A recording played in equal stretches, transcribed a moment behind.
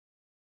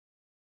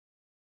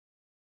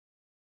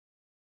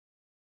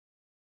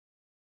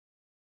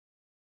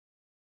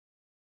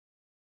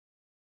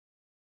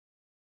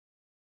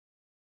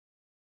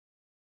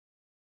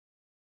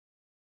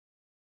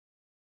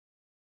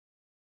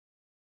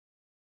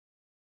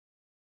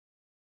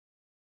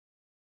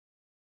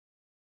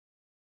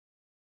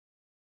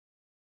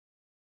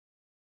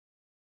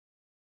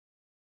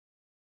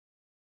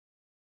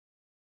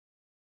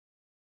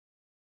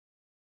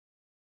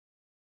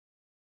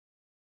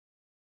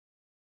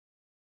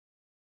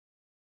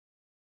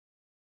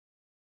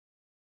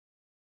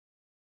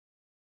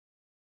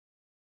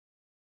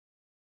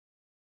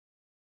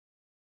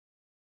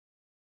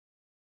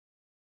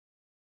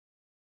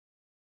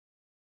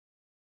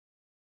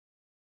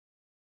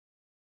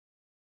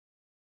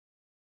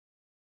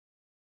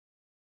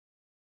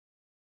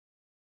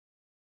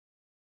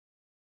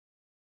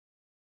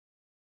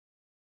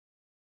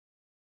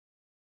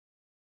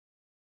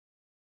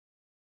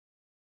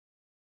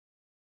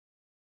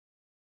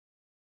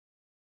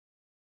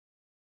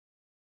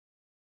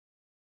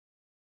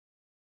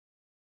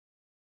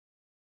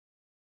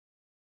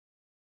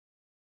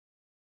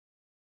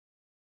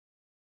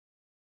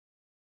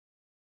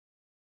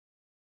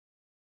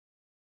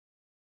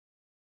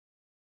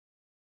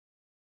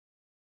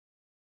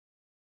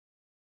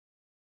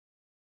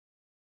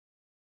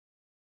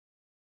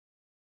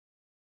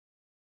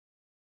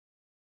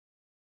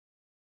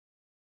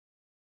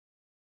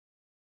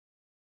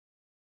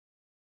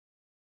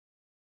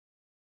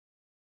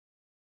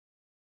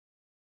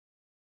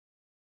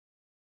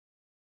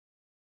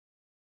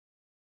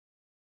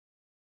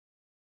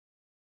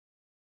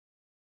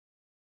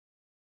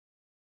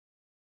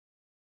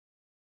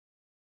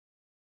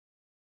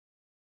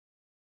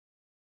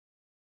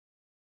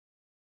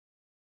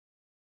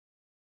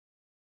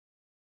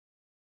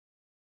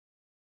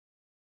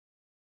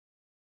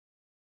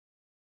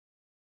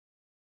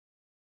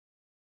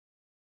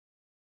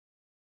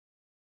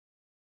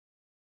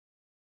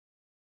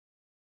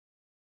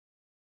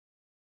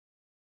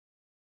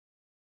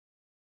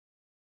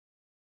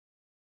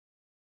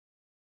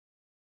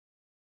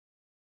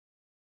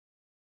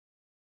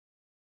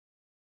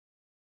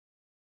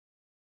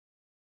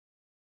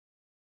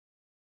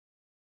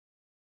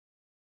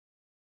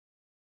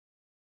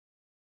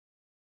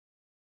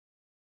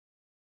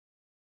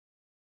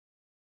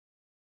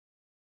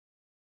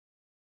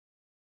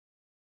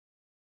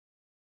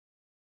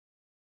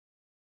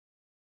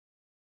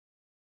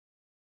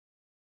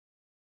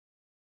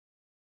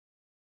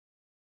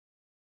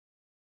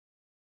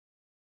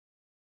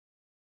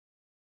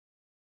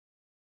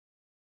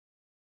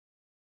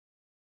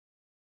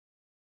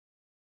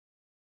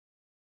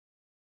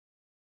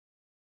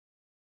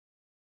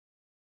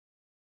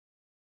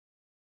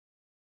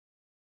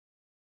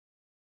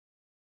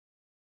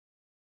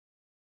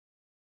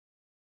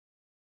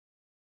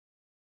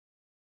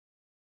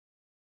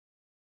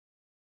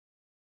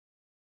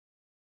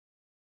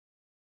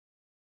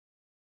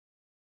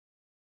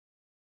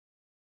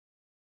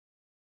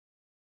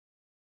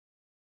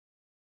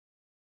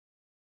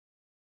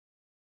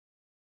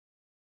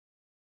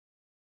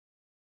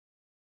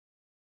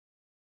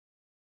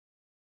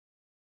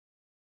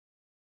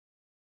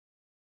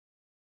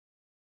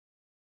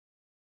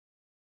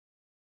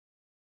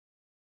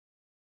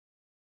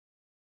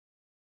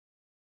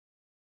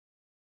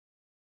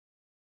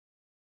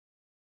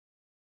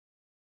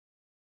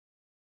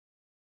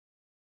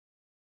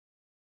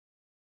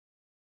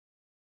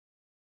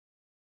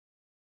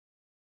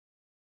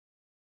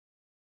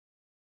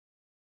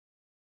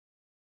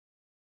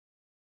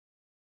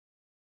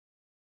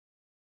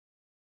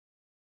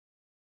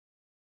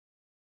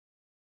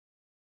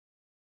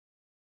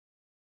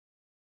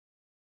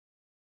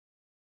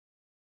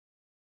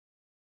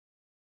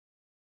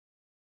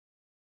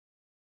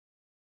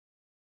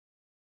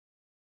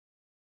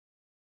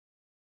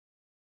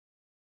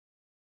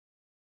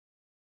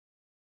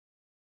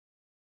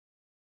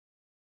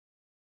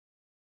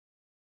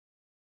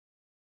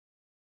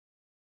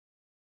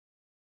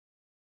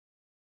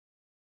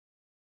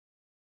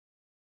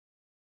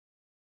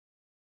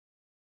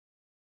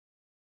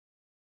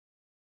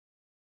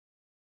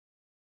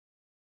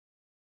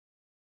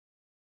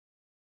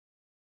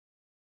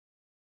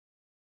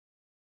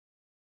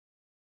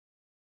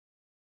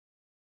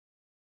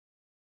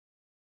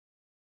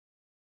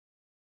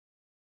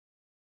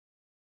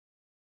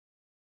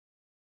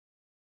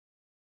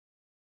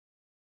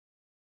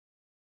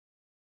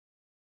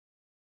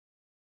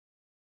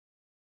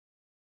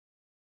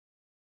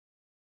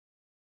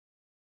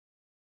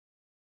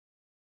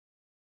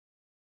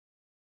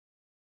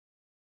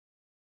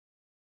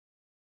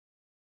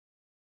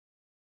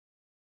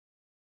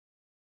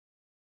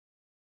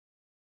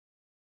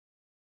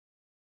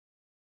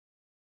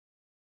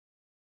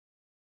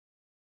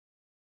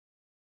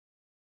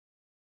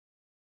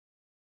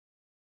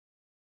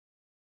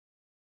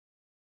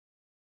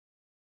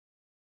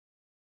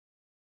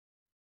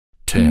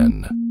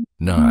10,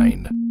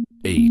 9,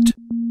 8,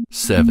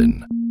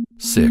 7,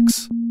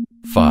 6,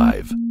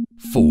 5,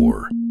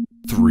 4,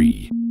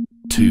 3,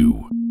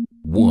 2,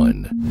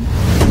 1.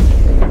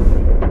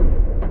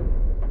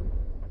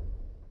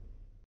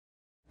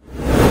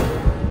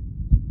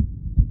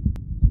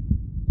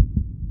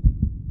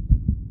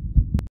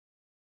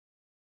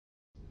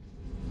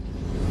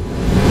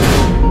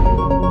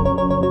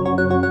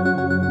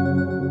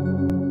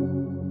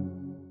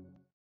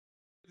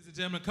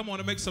 Gentlemen, come on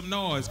and make some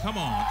noise. Come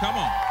on, come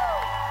on,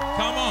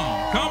 come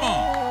on, come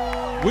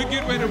on. We're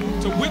getting ready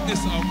to witness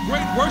a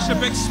great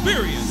worship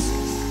experience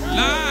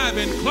live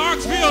in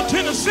Clarksville,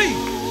 Tennessee.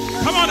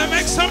 Come on and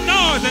make some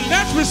noise and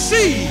let's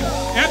receive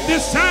at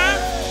this time.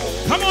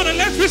 Come on and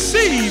let's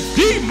receive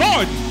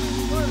D.Morton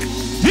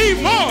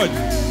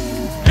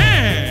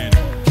and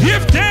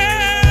Gifted.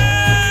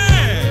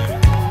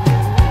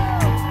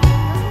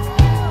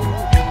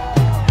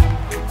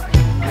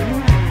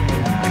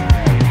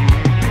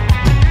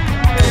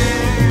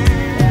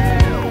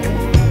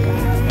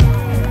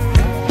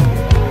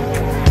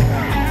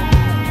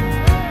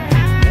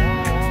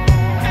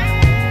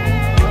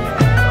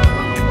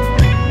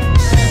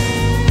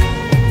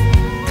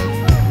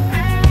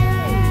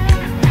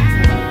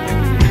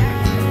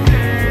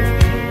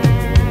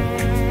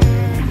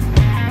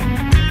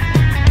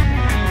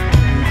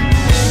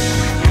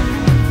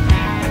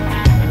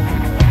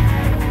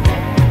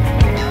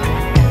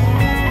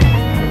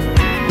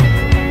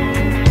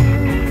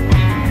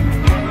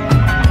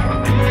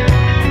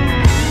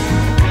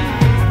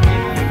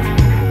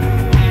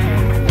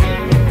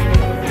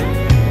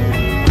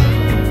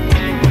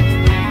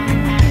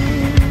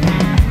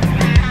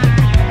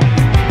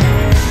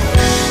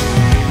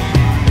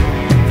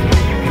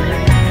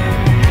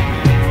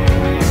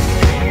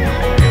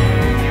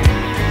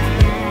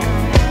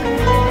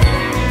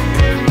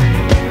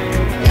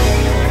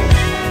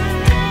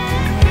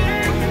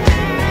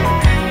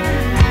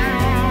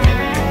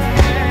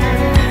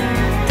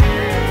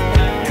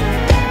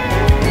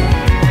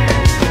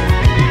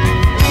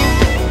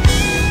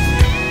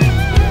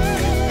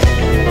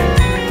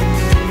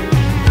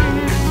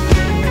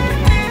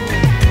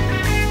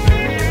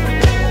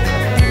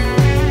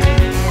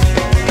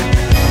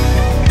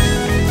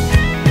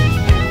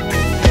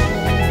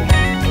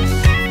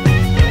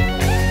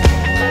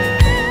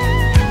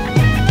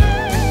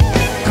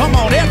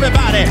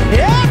 Everybody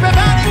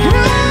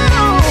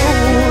groove.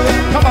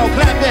 Come on,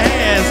 clap your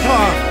hands. Come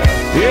on.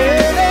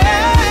 Yeah.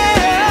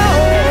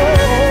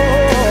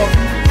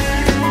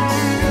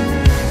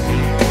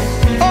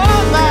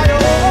 Oh my,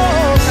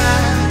 oh my.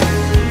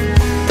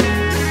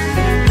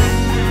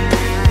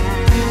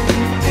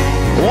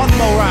 One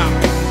more round.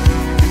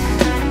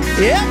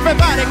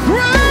 Everybody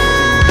groove.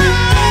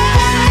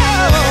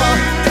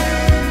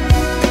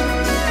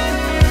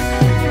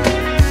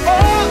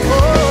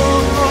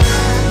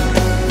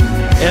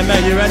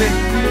 Man, you ready?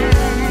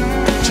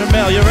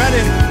 Jamel, you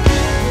ready?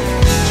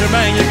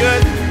 Jermaine, you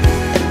good?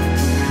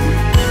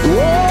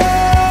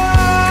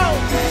 Whoa!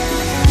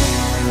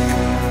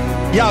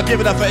 Y'all give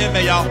it up for Emma,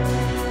 y'all.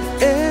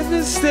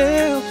 Every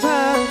step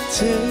I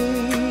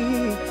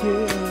take,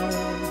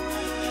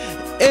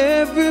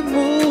 every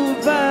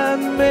move I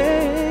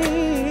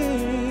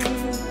make,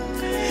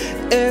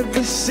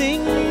 every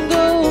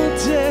single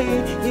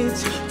day,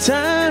 it's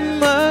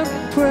time I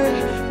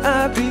pray,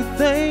 I be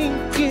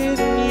thanking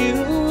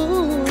you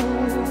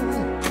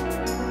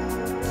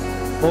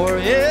for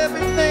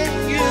everything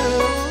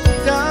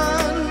you've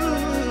done,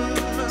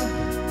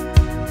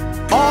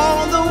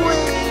 all the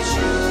ways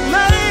you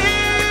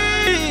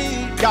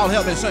made. Y'all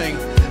help me sing.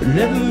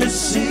 Let me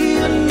see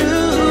a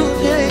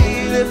new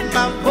day, lift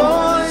my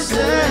voice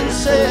and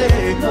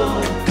say,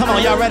 come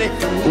on, y'all ready?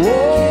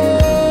 Whoa,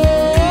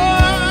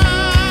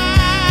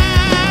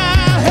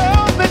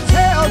 help me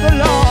tell the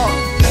Lord.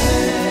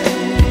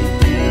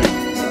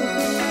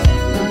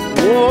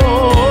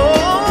 Whoa.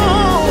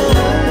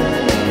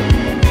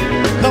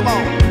 Come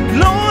on,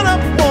 Lord, I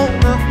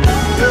wanna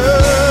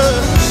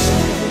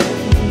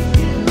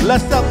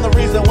let's tell them the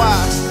reason why.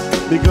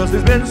 Because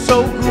it's been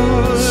so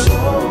good.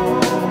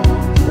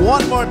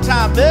 One more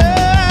time,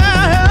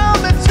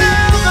 help me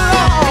tell the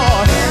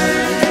Lord.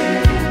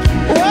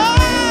 Whoa.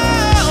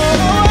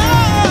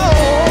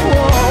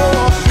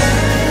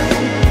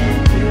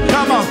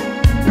 Come on,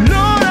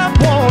 Lord, I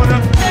wanna.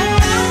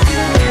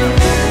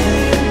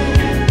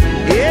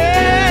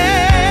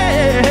 Yeah,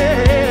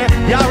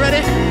 y'all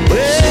ready?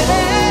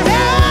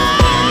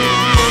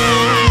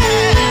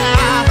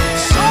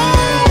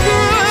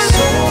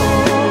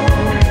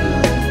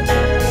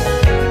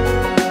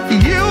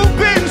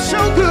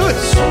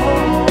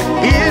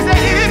 Is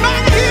there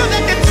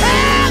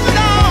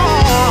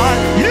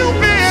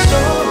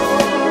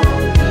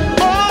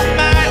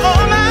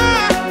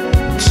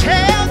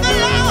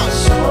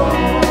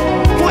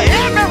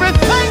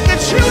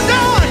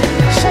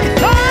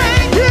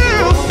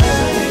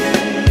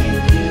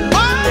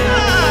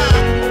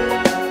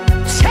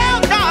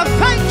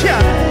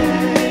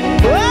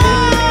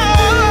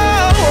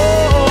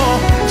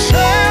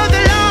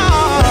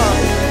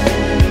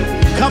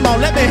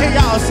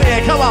y'all say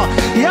it. Come on.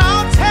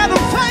 Y'all tell them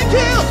thank you.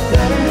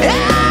 Yeah.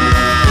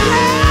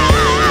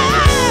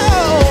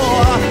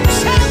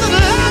 Tell the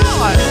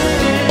Lord.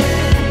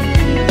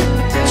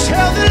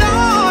 Tell the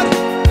Lord.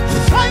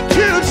 Thank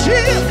you,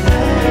 Jesus.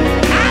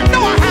 I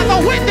know I have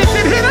a witness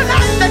in here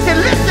tonight that can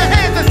lift your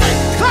hands and say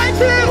thank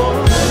you.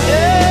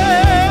 Yeah.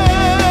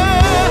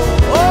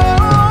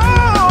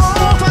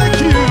 Oh, thank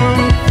you.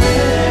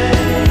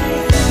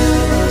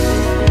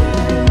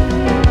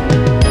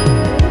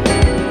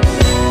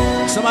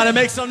 Somebody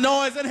make some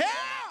noise in here.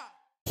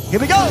 Here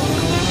we go.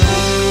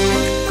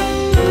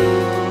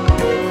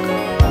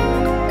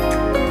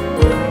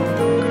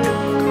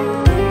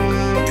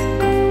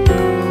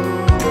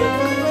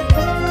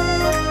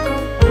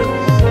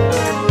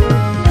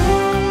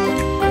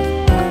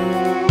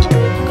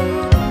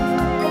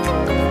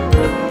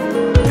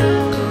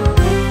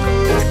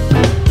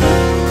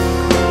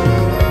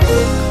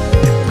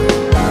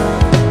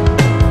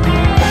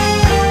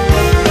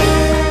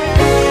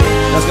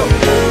 Let's go.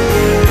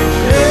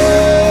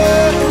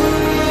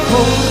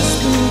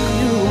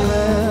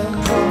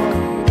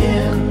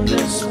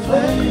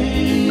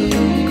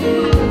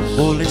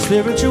 Holy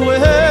Spirit, you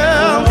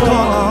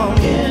welcome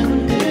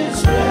in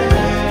this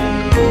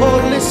place.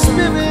 Holy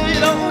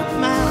Spirit,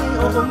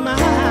 over my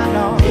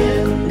Lord,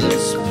 in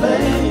this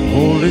place.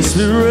 Holy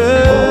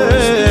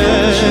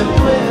Spirit,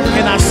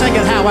 can I sing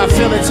it how I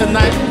feel it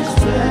tonight?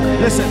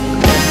 Listen,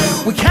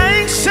 we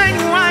can't sing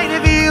right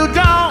if you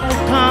don't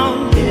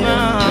come.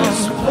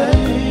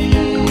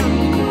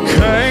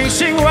 Can't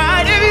sing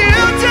right if you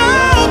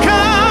don't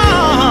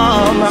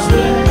come.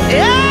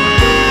 Yeah.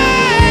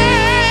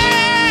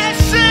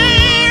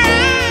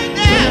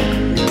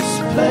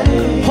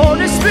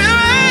 Holy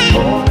Spirit.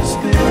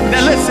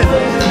 Now listen,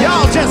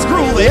 y'all just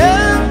groove.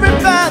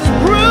 Everybody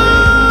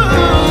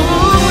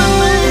groove with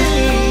me.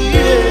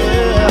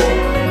 Yeah.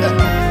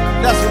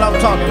 That's what I'm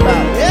talking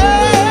about. Yeah.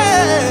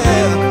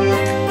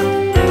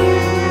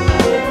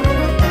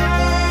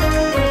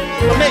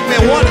 Make me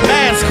one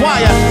man's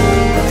choir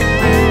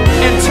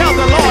and tell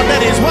the Lord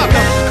that He's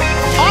welcome.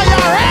 Are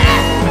y'all ready?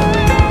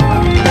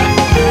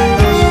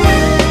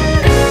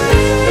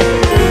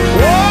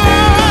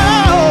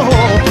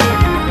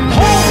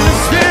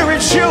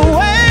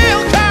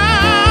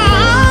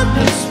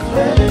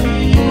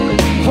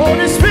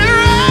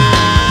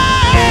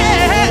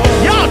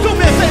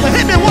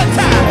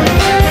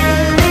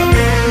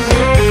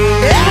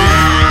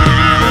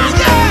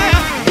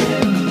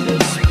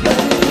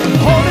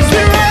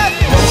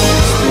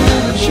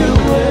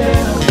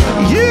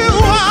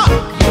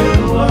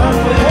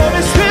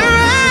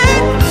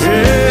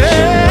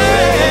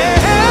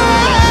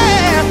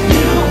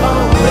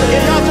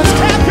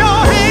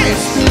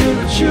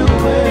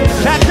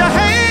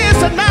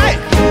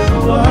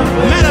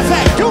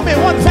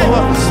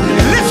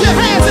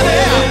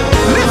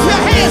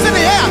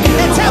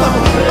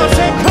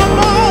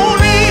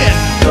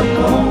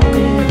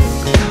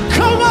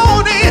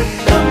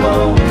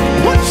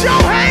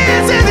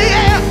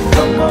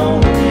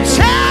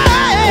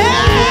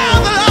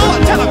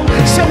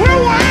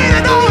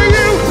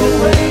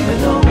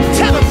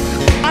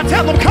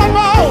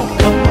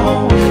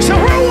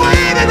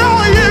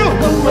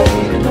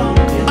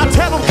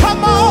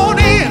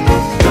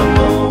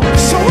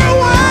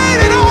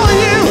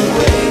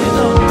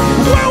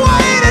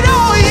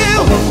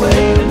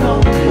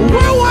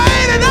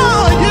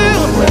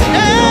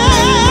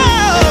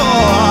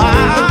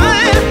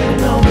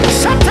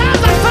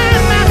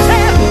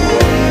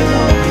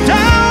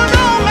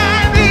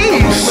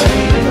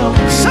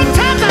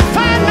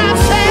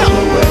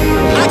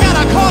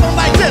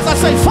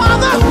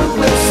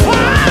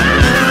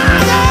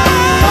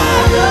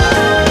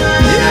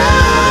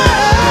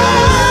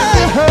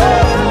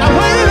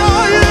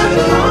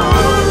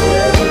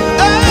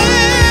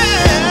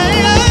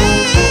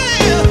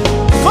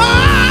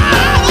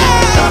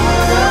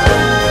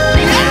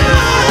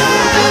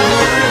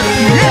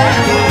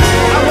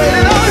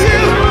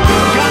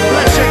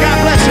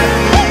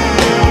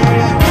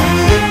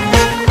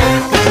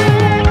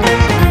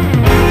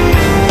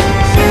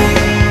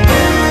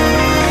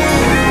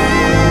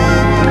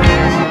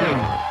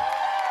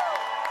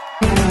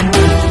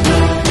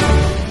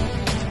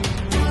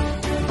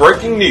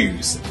 Breaking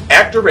news.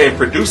 Actor and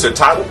producer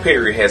Tyler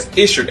Perry has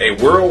issued a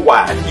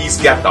worldwide "He's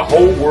Got the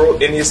Whole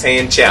World in His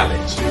Hand"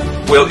 challenge.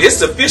 Well,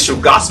 it's official.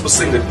 Gospel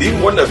singer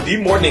D.Morton of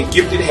D.Morton and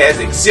Gifted has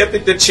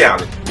accepted the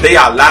challenge. They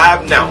are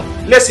live now.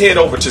 Let's head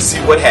over to see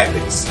what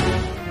happens.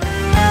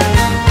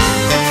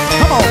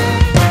 Come on.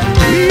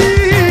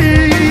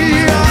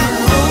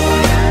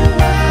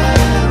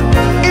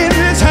 In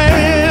his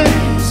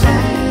hands,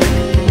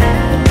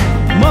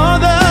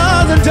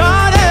 mothers and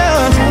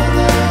daughters,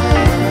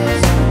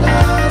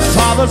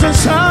 fathers and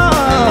sons.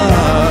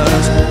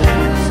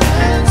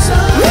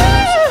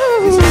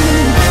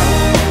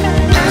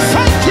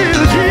 Thank you,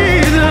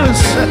 Jesus.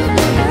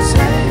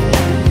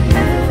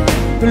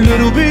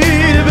 Little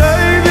bitty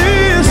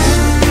babies.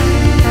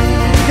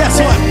 Guess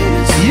what?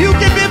 You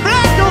can be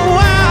black or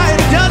white,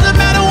 doesn't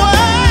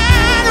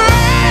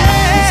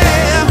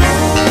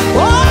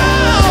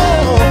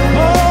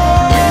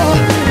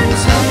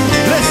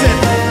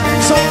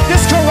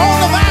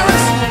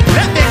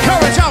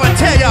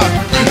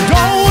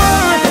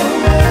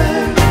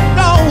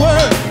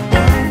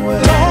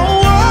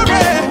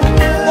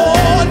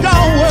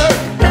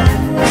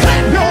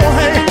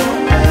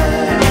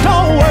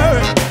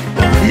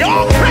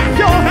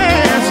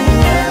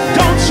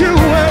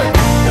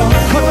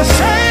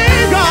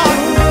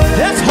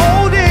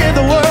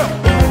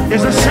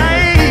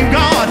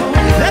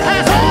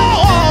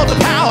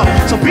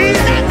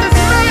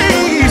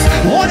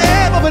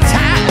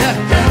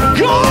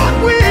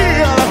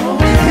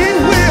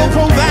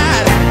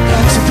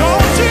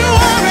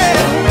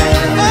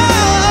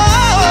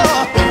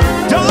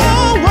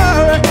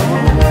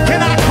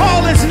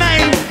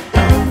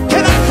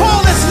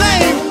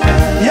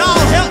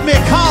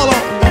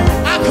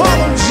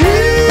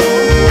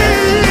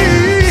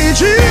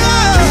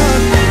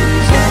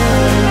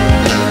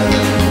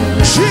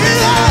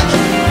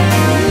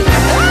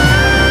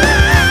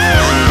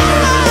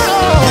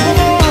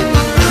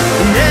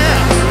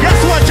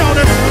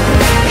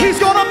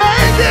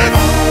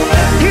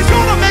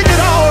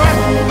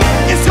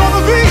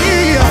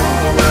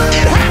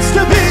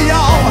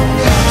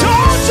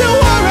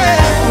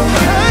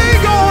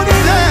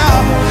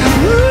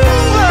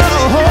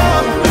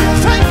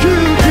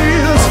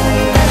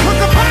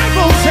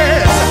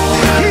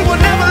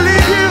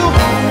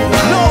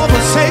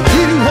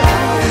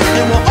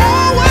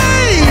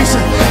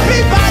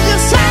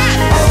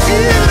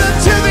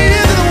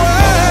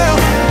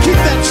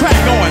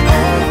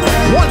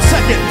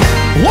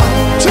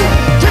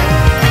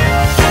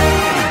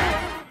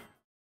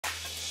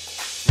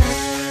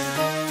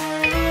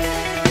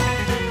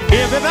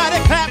Everybody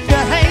clap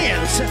your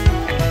hands.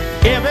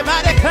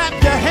 Everybody clap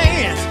your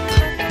hands.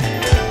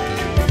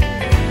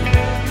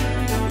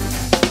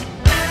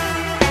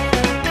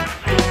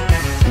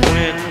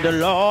 When the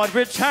Lord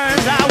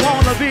returns, I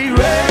want to be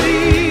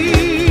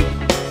ready.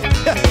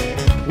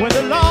 When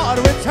the Lord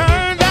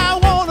returns, I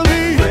want to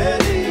be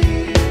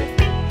ready.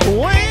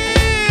 When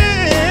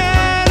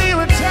He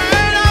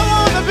returns, I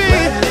want to be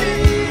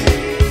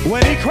ready.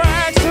 When He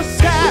cracks the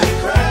sky,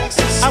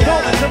 I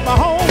want to take my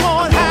home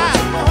on high.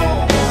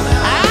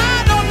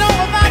 I don't know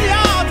about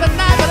y'all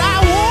tonight, but I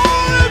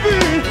want to be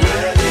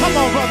ready. Come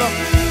on, brother.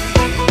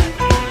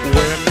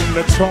 When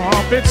the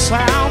trumpet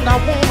sound, I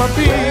want to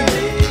be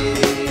ready.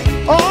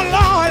 Oh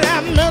Lord,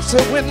 have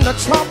mercy when the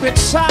trumpet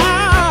sound.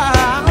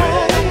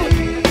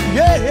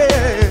 Yeah,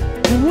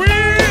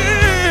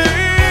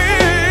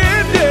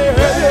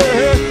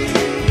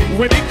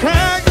 when He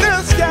cracked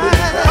the sky.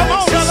 Come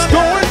on, brother.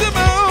 Going to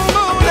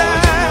moon down.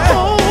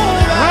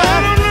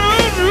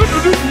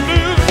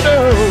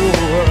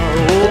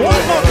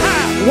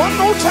 One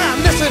more time,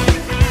 listen.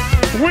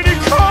 When He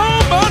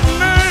called my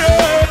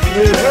name,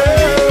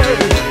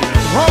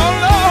 oh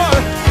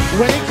Lord,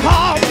 when He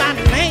called my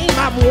name,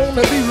 I want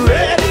to be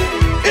ready.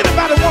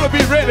 Anybody want to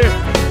be ready?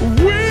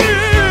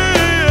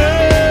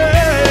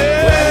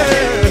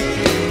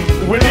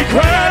 When He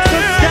cracks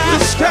the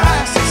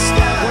sky,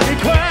 when He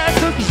cracks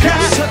the sky,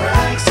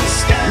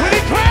 when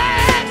He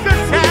cracks the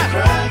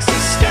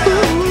sky,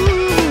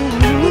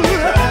 ooh,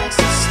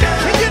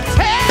 can you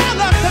tell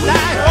us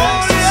tonight?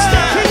 Oh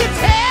yeah. Can you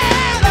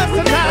tell us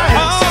tonight?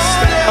 Oh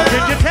yeah.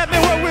 Can you tell me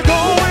where we're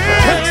going?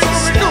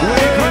 When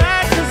He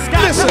cracks the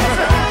sky, listen,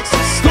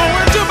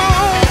 going to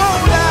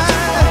moon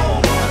light.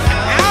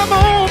 I'm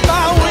on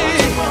my way.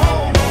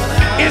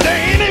 Is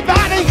there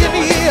anybody in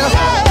here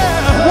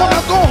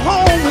wanna go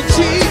home with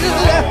Jesus?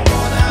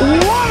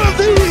 One of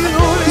these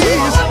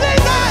days,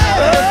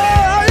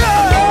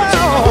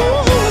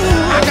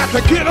 I got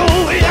to get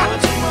away out.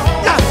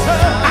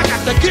 I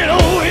got to get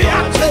away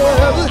out.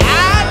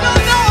 I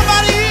don't know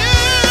about you,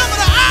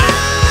 but I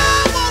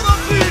wanna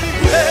be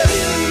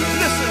ready.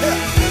 Listen here.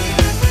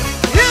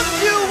 If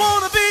you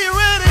wanna be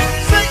ready,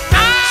 say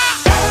I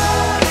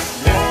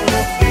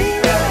wanna be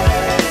ready.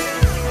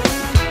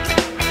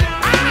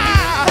 I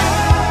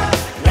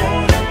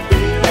wanna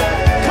be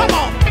ready. Come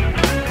on,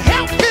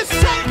 help me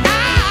say I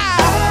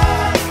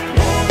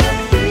wanna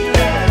be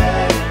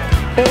ready.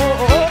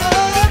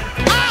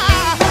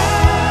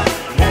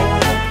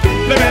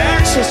 Let me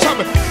ask you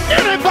something.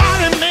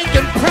 Anybody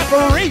making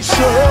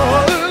preparation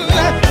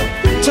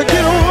to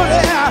get over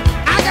there?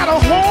 I got a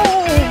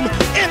home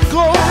in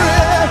glory.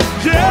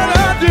 Yeah,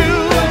 I do.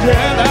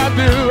 Yeah, I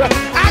do.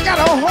 I got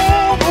a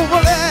home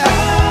over there.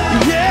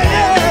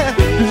 Yeah,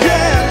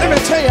 yeah. Let me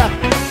tell you,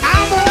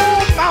 I'm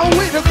on my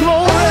way to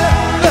glory.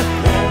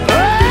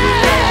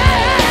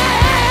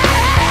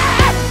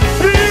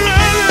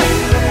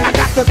 I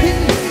got to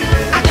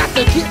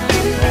get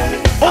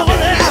over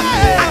there.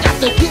 I got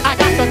to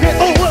get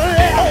over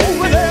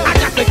there. I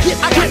got to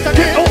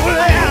get over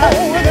there.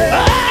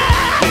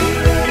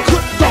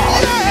 Good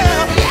God.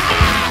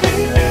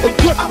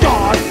 Good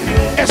God.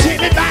 Is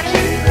anybody?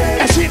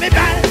 Is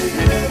anybody?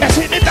 Is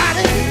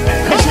anybody?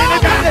 Is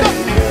anybody?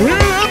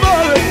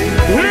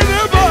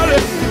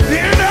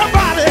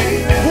 Anybody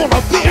wanna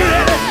be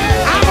ready?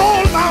 I'm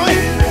on my way.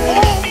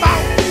 On my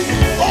way.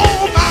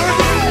 Oh,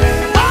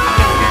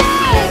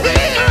 be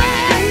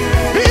ready.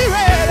 Be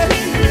ready.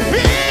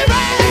 Be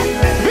ready.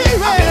 Be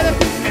ready.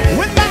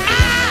 With my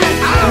eyes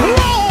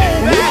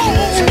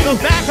roll.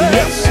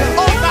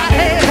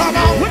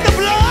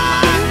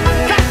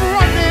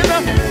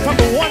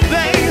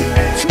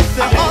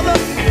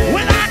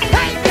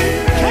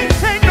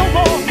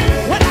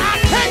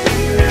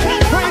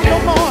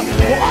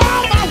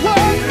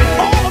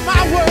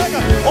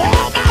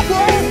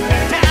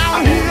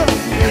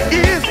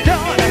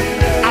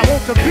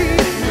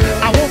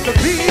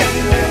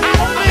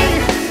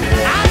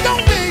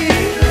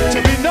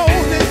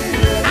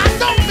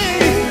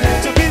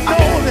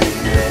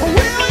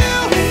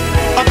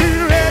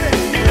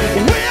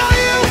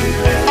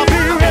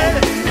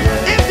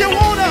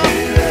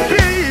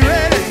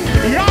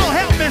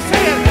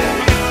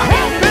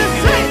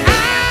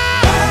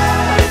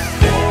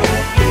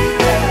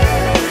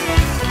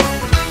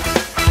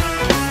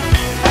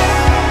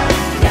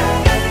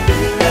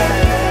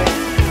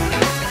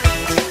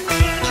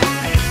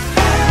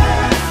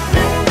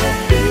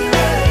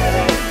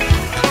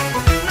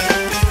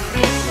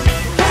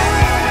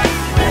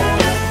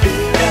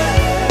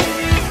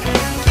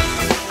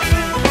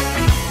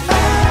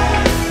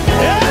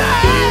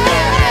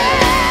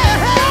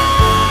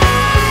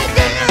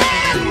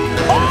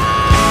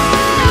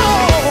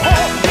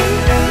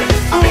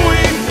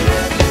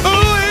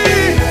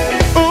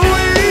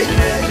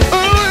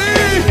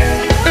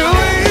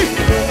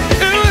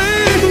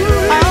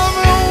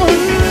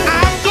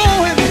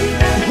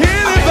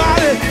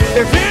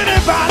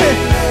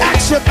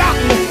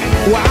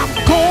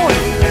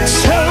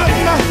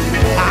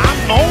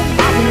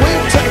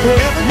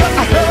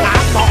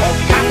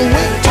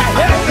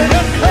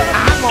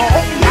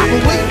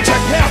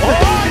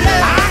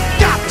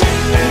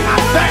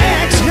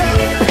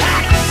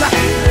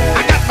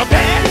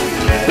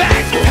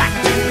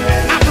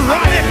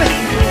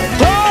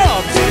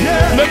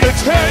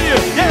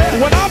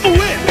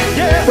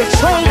 with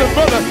Chosen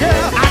Brotherz.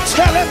 I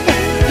tell him,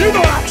 you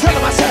know I tell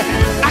him, I said,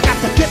 I got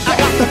to get,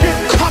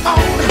 come on,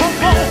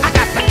 I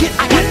got to get,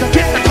 come on, I got to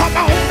get, come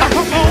on,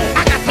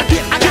 I got to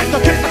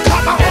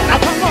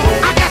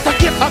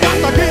get,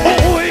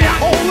 oh yeah,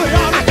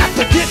 I got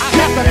to get,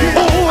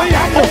 oh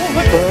yeah,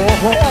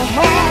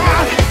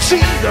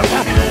 Jesus,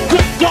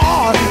 good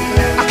God,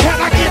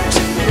 can I get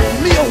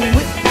me a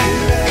witness?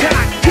 Can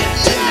I get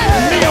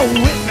me a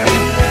witness?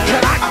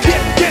 Can I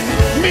get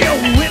me a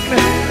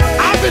witness?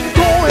 I've been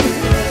going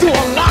through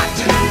a lot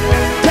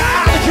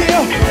down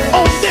here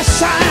on this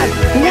side.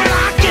 When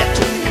I get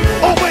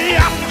over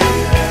here,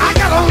 I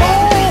got a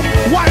long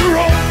white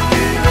rope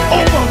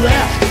over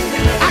there.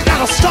 I got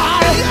a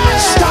starry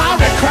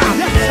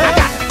crown. I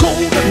got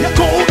golden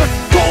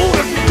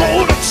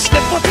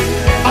slippers.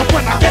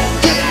 When I get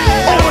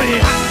over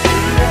here,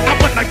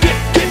 when I get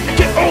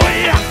over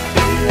here.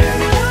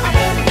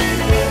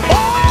 Oh,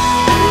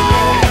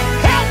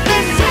 help me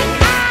sing.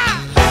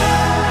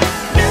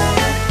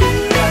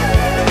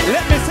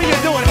 Let me see you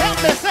do it. Help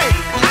me say,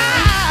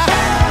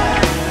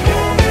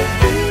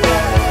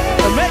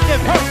 make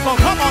it personal.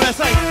 Come on and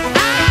say,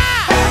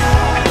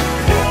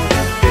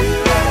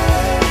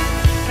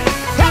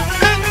 help me.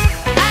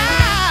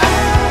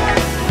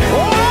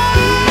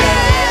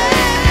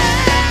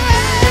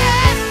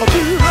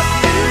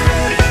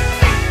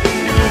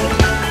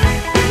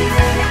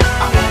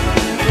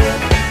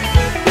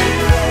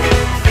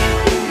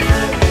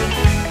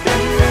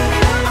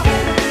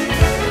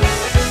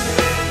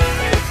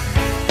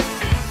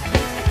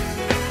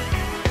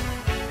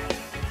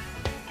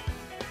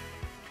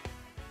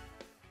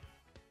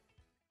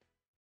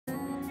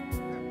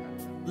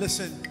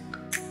 Listen,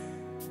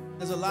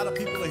 there's a lot of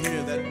people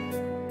here that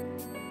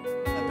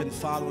have been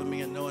following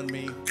me and knowing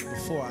me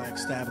before I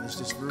established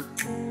this group.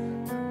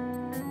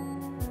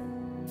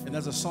 And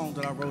there's a song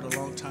that I wrote a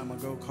long time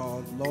ago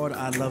called Lord,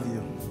 I Love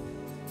You.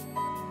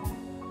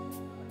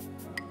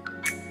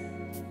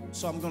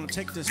 So I'm going to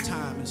take this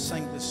time and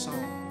sing this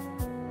song.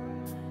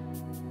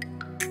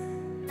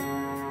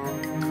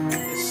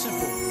 It's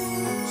simple.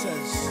 It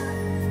says,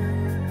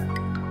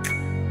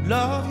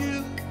 love you.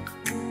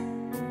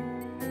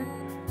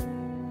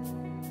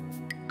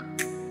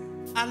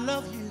 I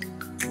love you,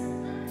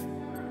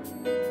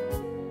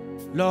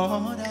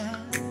 Lord, I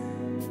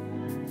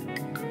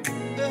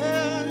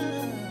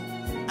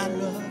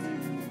love you.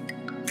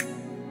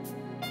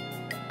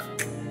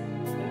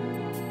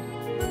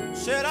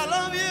 Said I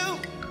love you,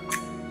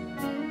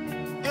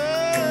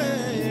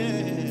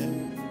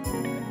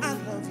 I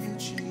love you,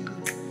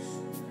 Jesus.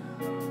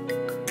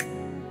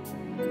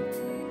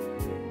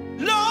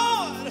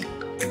 Lord,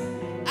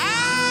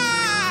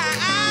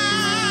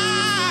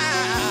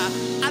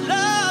 I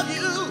love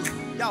you.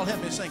 Y'all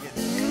help me sing it.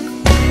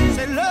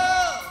 Say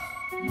love.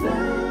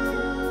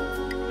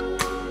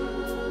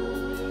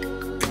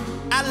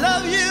 I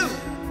love you.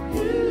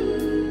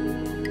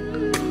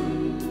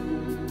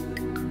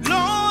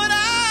 Lord,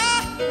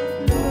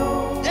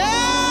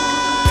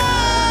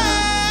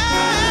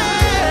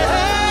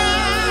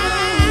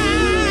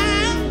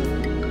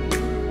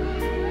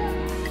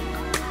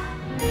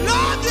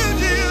 Lord, you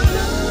do.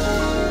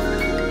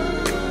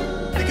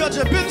 Because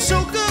you've been so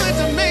good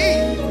to me.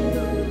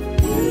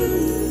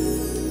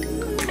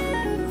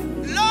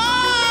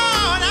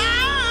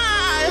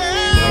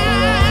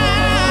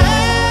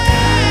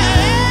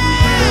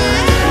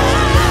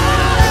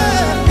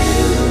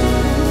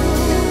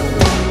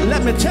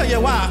 Let me tell you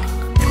why.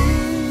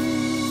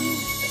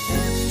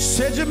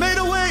 Said you made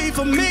a way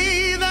for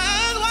me,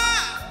 that's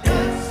why.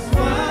 That's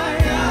why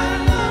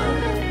I love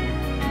you.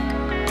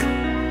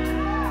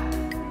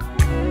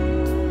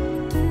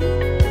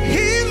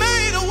 He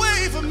made a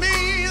way for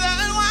me,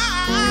 that's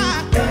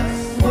why.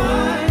 That's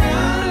why I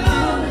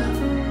love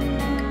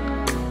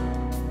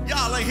you.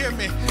 Y'all ain't hear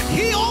me.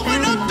 He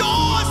opened up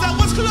doors that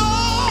was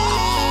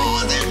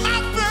closed in my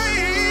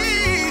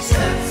face.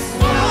 That's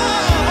why.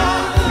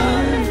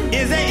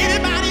 Is there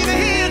anybody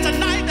here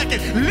tonight that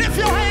can lift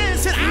your hand and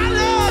say, I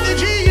love you,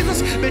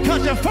 Jesus,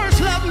 because you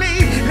first loved me?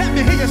 Let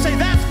me hear you say,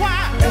 that's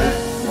why.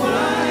 That's why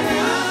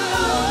I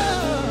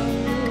love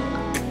you.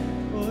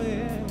 Oh,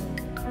 yeah.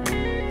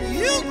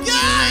 You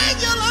gave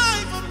your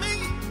life for me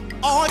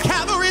on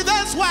Calvary,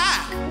 that's why.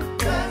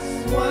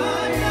 That's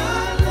why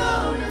I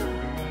love you.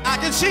 I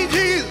can see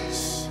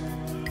Jesus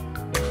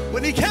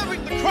when he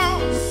carried the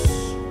cross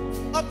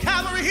of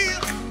Calvary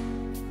Hill.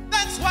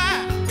 That's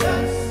why.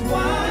 That's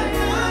why.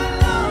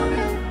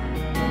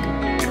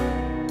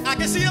 I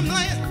can see him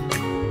laying,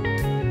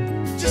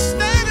 just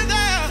standing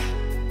there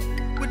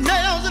with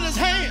nails in his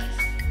hands.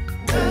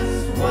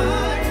 That's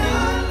why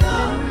I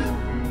love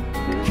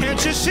you.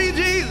 Can't you see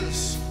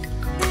Jesus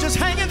just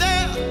hanging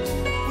there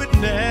with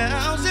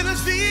nails in his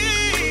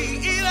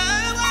feet?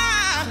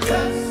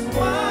 That's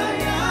why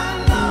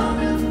I love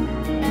him.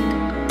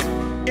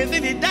 And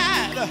then he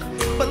died,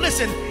 but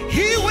listen,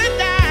 he went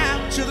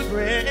down to the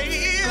grave.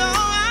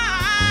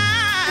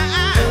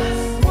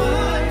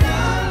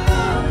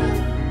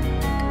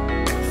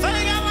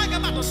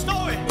 The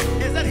story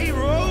is that he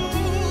rose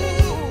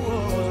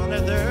on the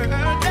third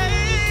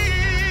day.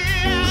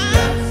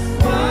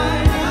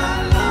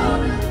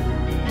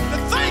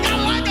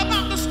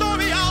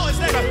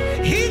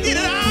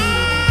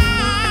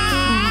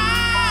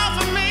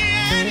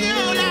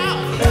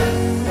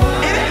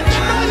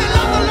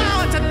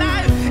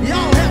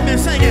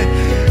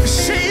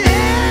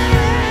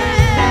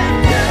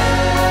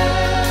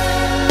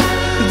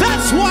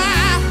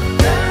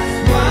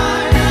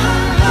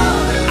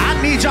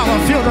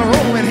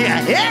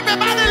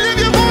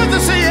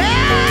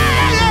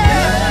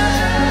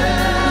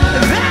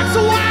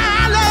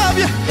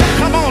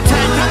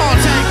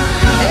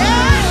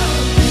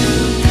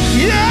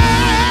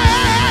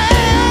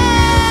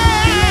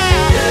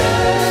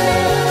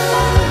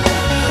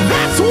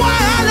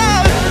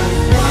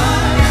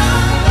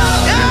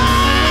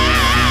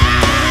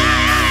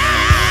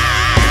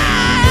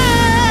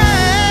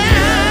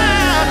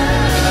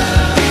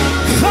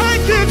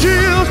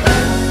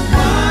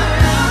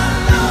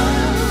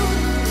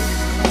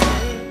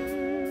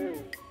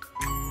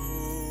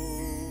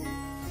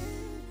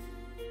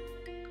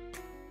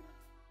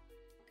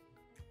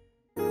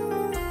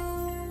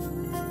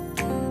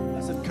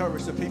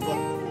 worship people,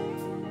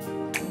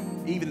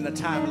 even in a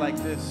time like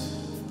this,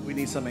 we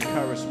need some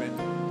encouragement.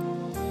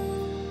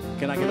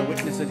 Can I get a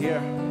witness in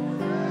here?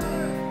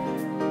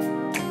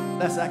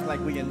 Let's act like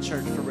we in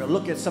church for real.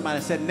 Look at somebody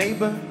and say,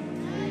 neighbor,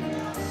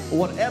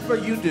 whatever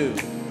you do,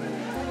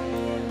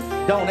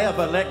 don't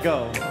ever let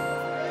go.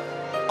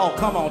 Oh,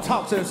 come on,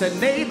 talk to him and say,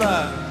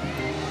 neighbor,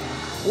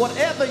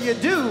 whatever you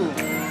do,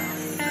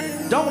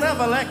 don't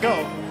ever let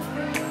go.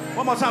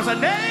 One more time, say,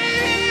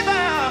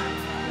 neighbor,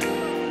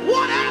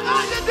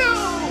 whatever you do,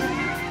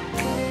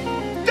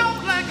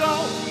 don't let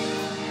go.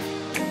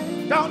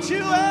 Don't you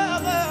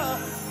ever,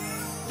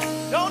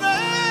 don't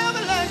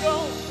ever let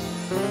go.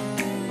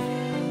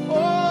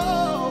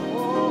 Oh,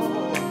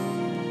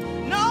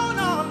 no,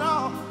 no,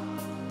 no.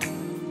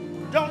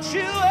 Don't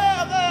you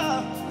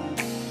ever,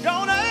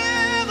 don't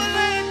ever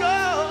let go.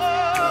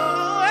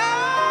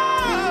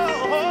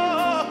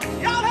 Oh,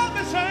 y'all help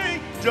me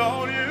sing,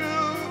 don't you?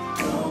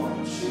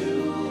 Don't you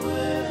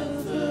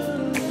ever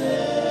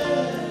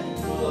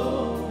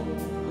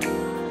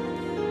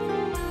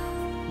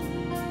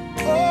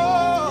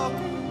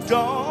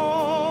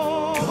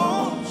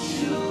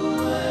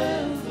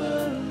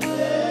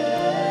let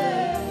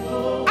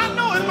go. I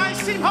know it might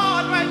seem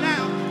hard right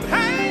now.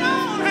 Hang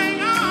on,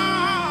 hang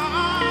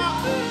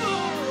on.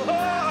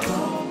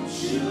 Don't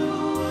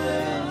you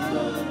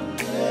ever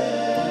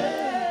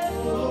let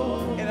go.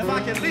 And if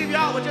I can leave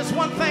y'all with just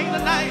one thing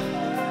tonight,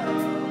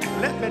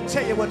 let me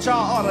tell you what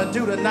y'all ought to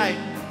do tonight.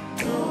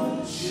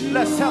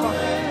 Let's tell them.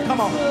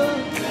 Come on.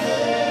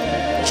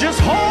 Just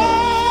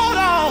hold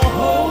on.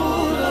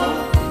 Hold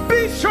on.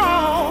 Be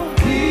strong.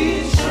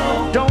 Be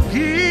strong. Don't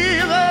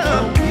give up.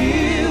 Don't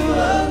give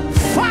up.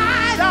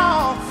 Fight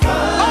on.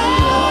 Fight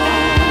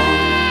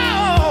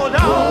on.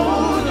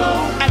 Hold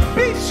on. And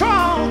be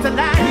strong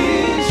tonight.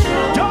 Be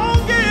strong. Don't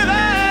give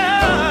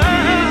up. Don't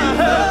give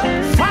up.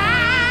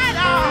 Fight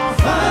on.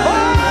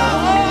 Fight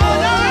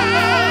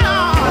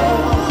on.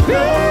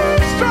 Be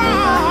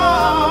strong.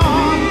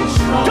 Be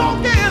strong. Don't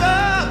give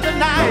up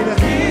tonight. Don't give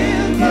up.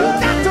 You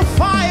got to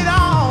fight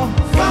on.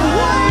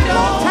 Fight on.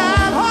 One more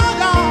time.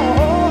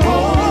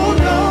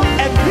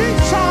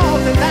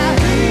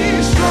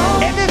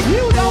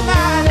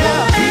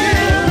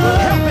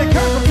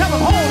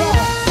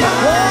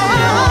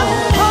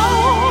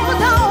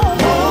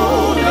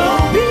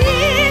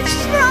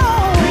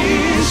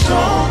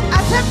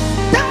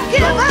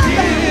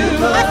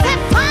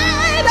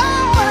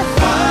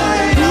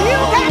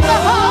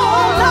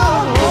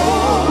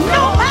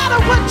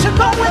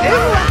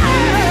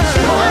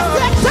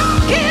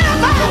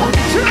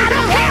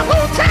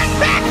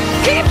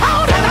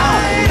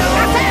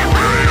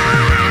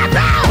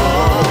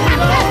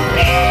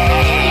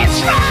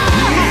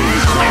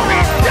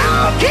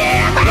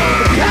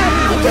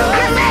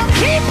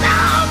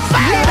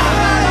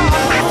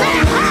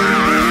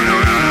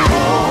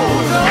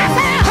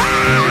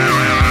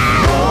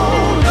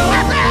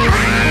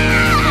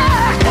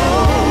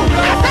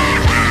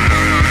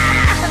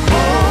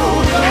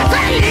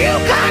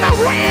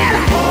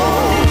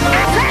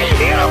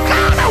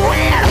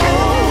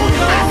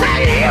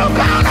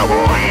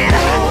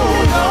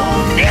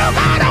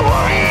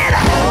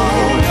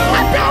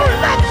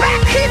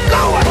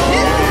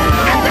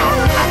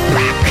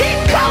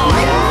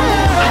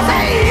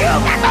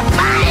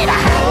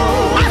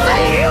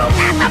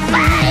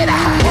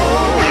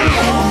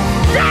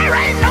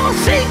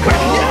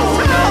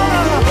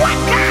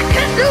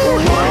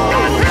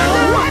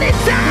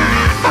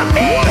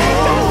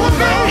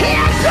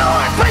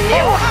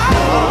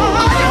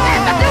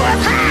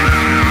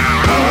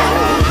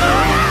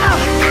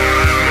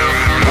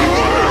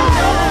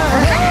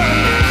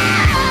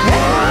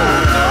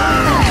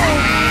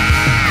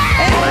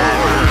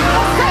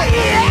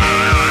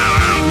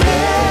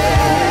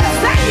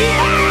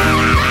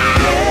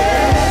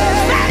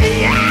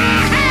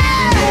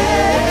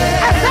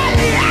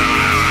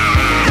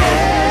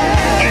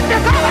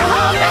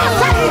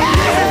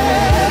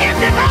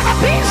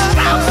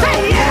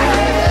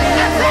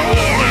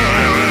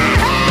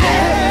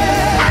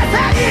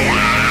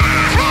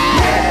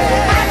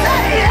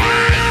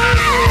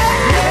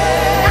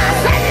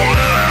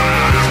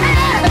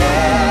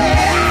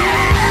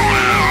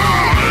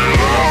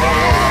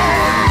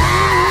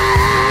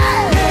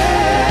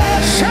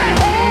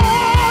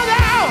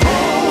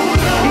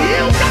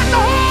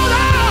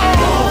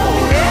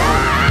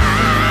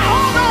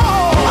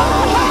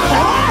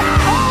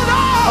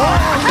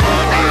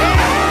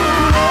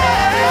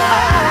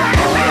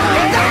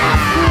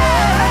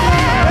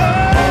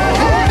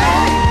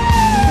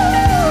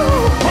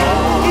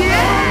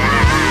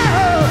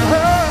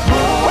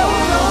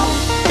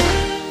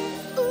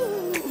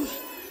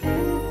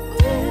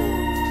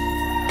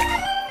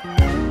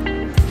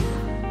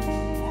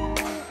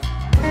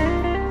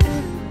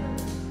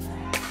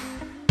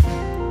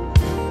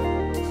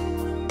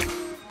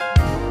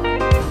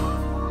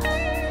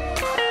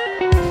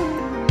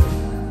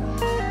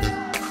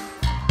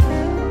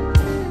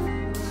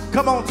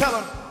 Come on, tell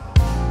him.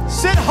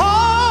 Sit,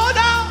 hold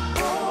on.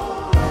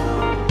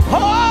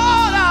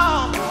 Hold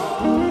on.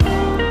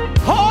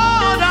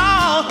 Hold on.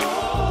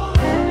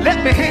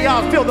 me hear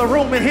y'all fill the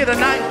room in here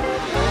tonight.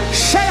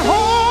 Say,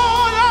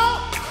 hold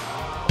on.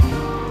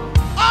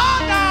 Oh,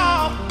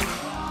 no.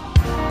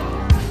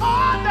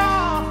 Oh, no.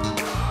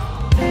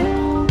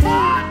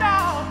 Oh, no.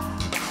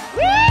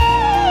 Woo!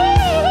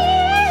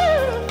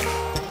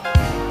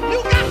 You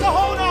got to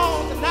hold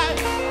on tonight.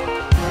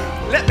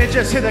 Let me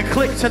just hit a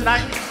click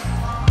tonight.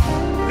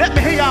 Let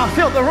me hear y'all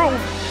fill the room.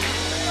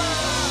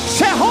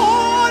 Say,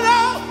 hold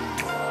on.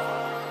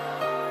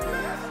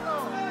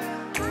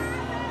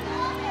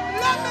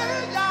 Let me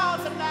hear y'all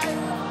tonight.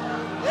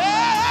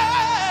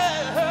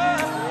 Yeah.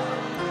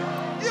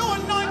 You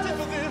anointed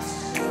for this.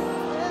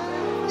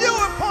 You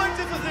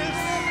appointed for this.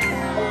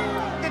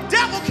 The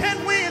devil can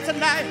win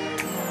tonight.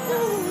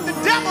 The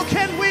devil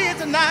can win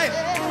tonight.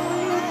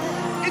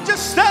 You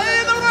just stay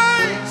in the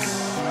race.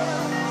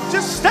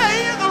 Just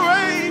stay in the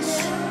race.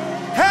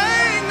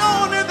 Hang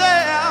on in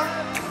there.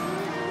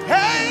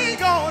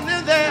 Hang on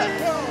in there.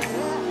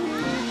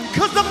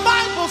 Because the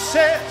Bible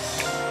says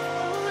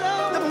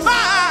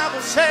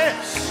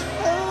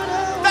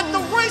that the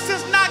race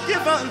is not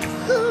given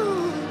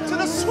to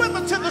the swift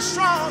or to the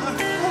strong,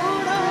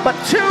 but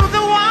to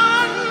the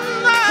one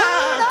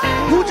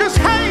who just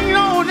hang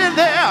on in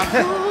there.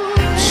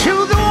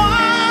 To the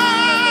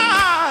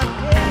one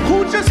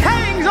who just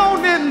hangs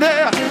on in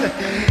there.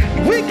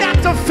 We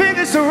got to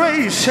finish the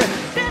race.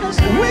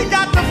 We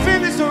got to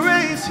finish the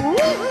race.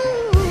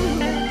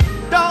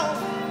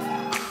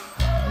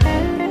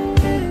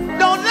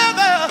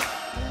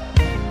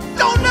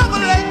 Don't never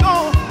let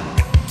go.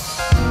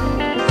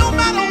 No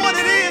matter what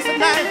it is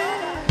tonight.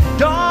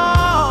 Don't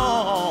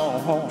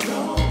you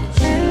ever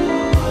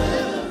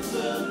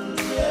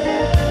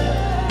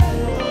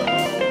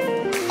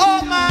oh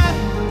my,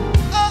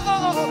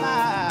 oh my.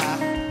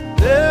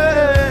 Yeah.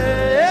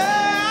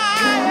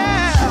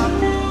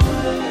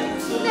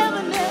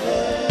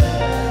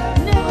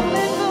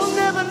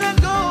 Never let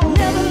go.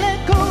 Never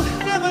let go.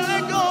 Never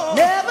let go.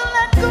 Never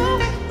let go.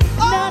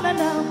 Oh,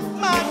 no.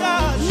 My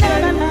God.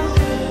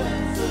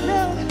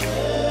 No.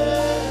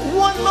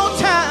 One more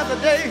time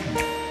today.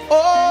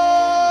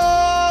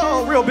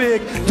 Oh, real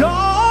big.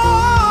 Don't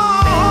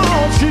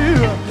you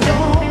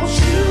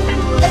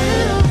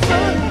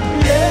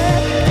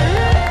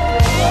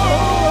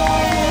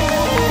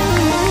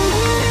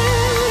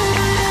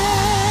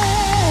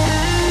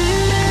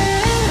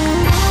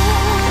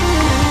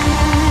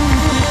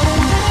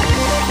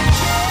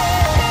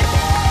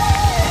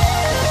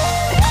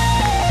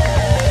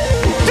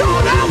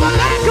ever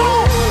let go.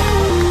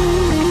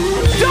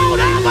 Don't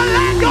ever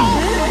let go.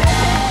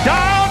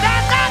 Don't ever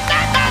let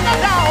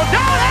go.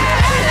 Don't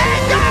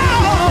let go.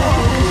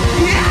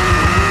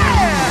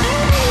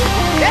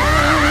 Yeah.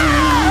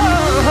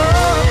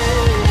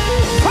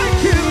 Thank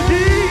you,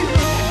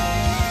 Jesus.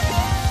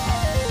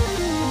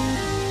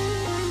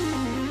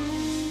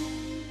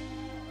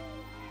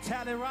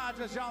 Tallie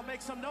Rogers, y'all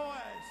make some noise.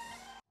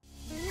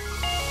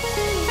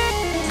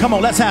 Come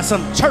on, let's have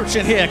some church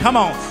in here. Come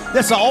on.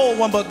 This is an old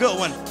one, but good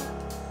one.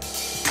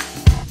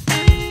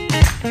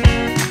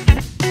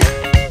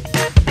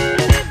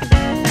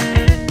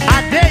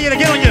 I dare you to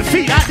get on your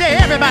feet. I dare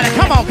everybody.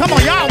 Come on.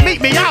 Y'all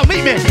meet me.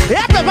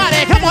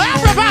 Everybody, come on,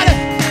 everybody.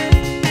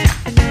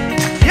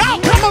 Y'all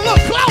come a little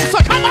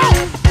closer. Come on.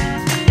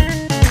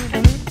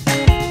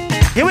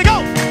 Here we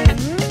go.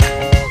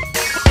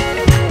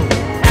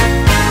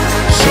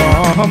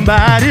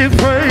 Somebody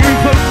pray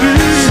for me.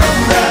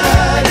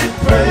 Somebody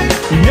pray.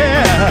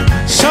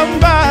 Yeah.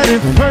 Somebody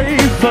pray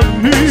for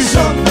me.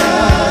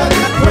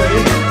 Somebody pray.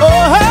 Oh,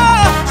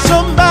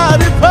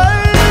 somebody pray.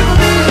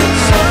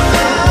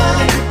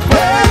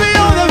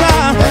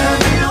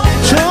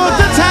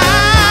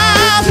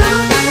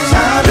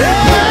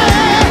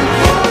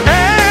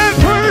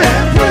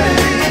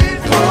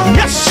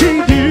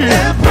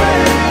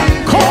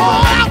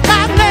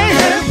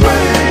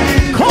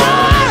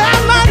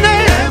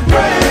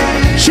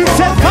 She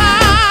said,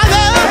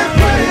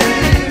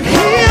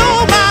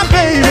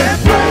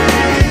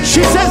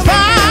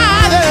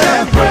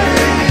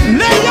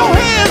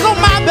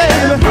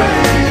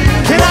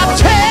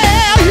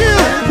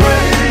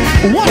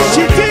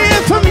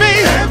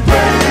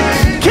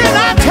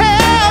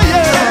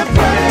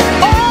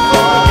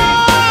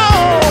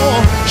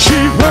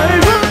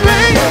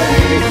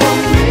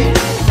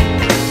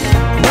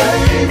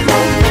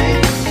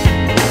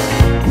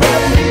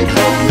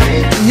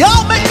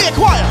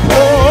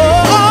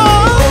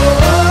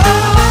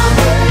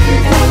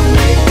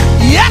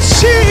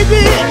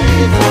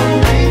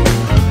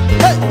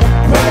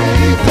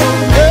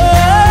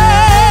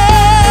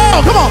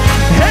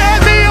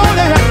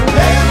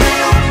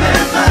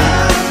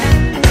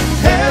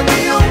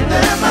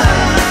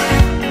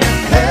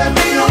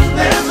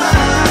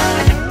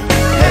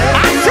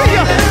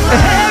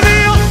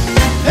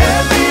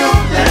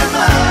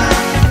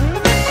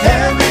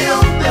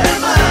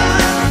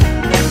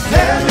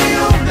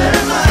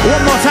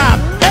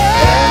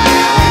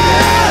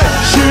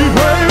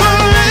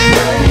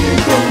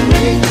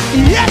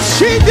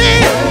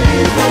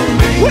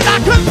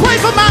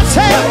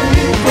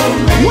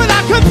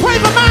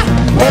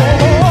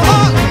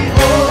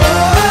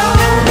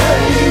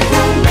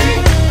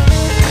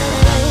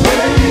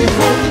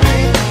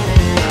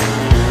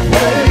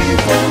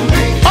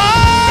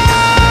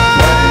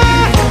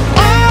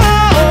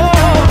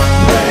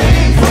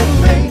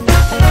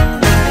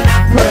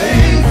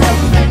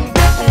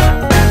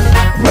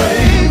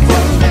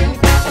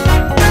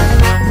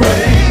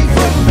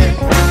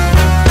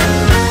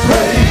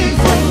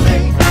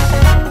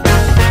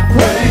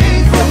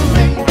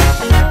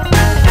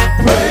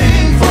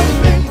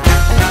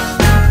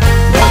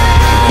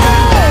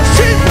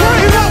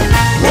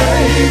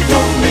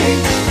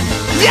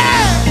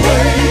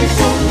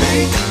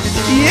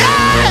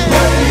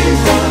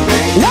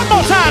 Yeah. One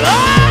more time. Oh.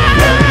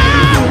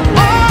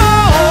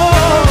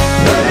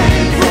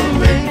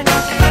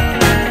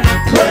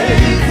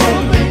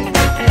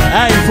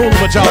 I ain't fooling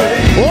with y'all.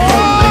 Oh,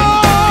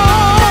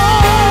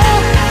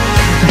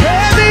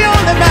 heavy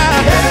on the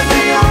mind,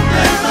 heavy on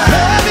the mind,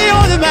 heavy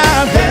on the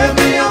mind,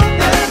 heavy on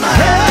the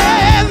mind,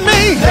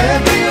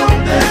 heavy on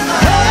the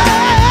mind,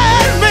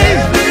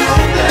 heavy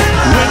on the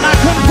mind. When I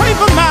couldn't pray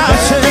for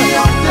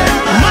myself,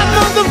 my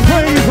mother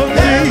prayed for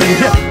me.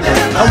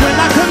 When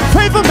I couldn't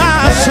pray for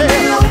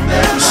myself,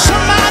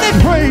 somebody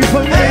prayed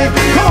for me.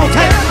 Come on,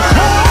 take it.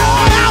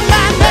 Call out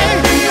my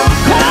name.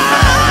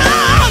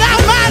 Call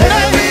out my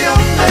name.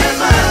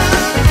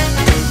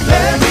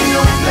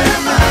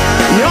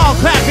 Y'all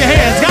clap your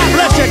hands. God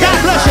bless you. God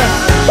bless you.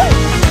 Woo.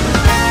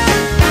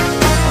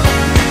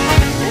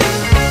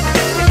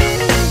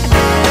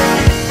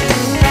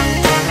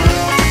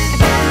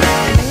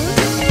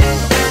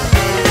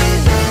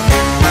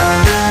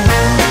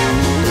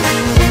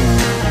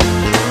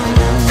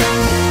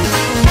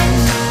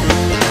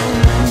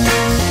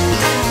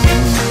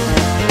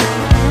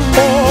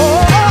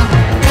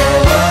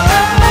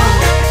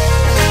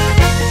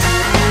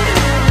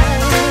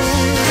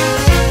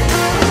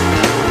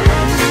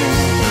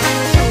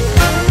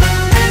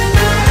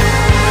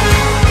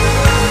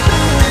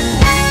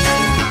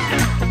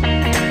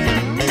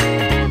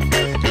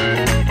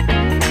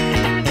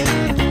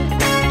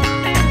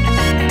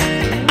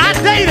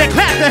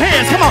 Clap the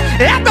hands, come on,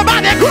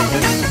 everybody, group.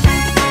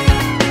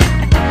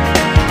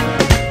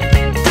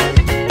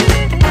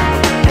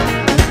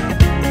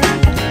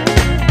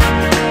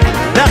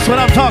 That's what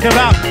I'm talking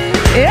about.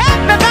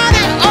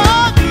 Everybody,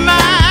 oh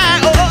my,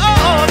 oh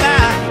my.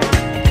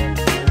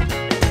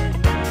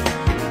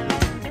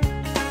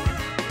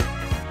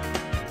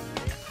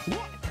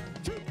 One,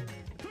 two,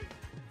 three,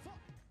 four.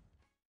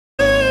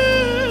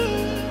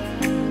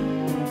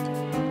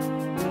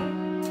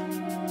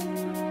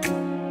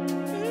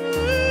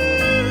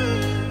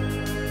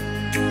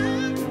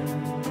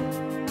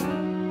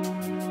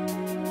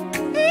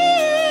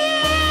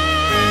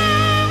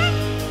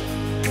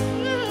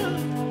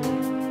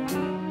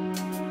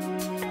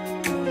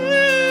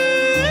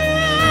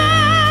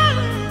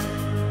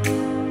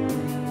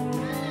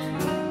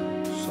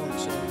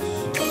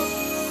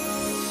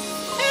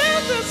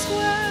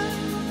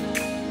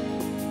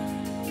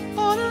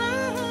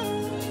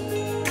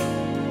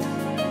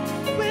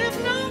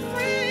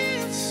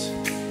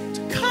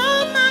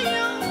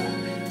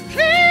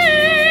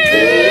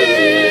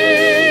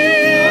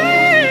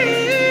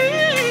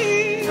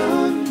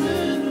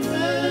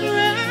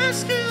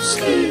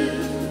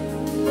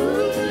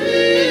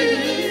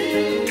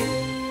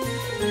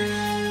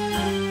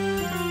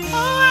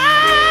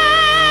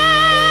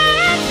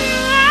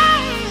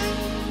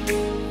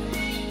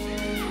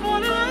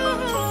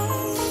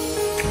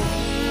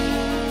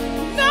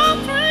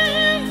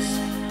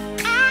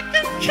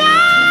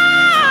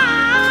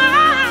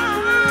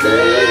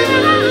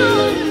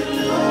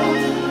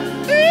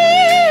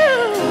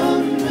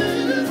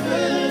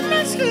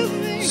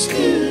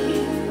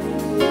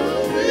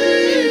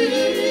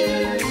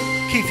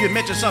 You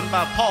mentioned something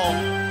about Paul.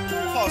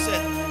 Paul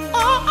said,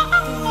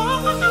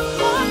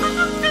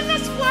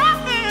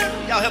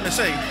 y'all help me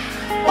sing.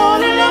 All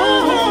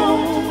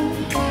alone,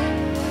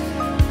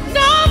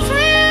 no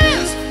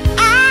friends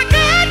I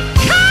can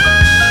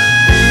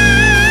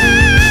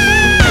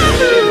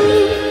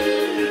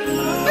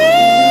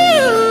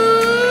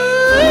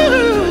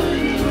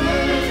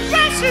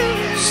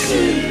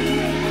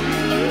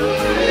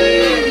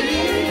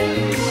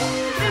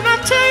and I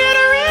tell you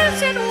the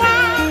reason why.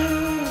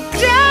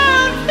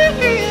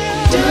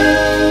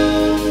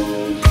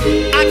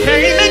 I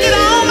can't make it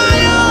on my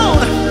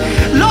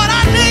own. Lord, I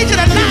need you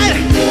tonight.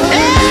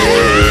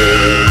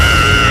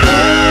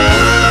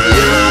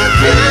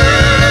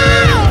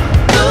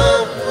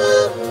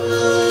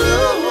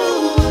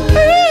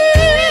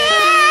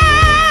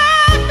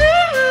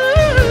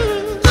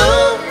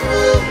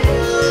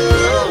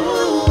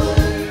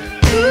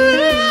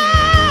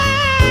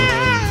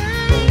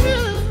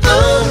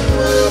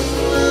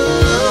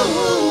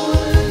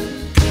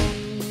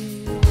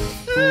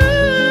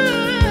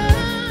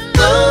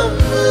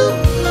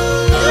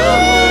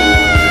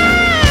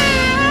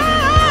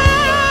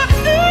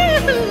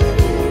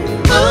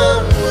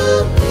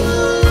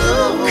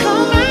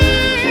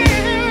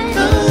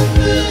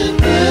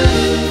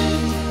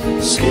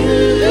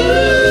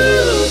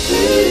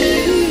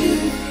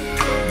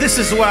 This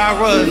is where I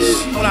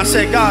was when I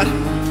said, God,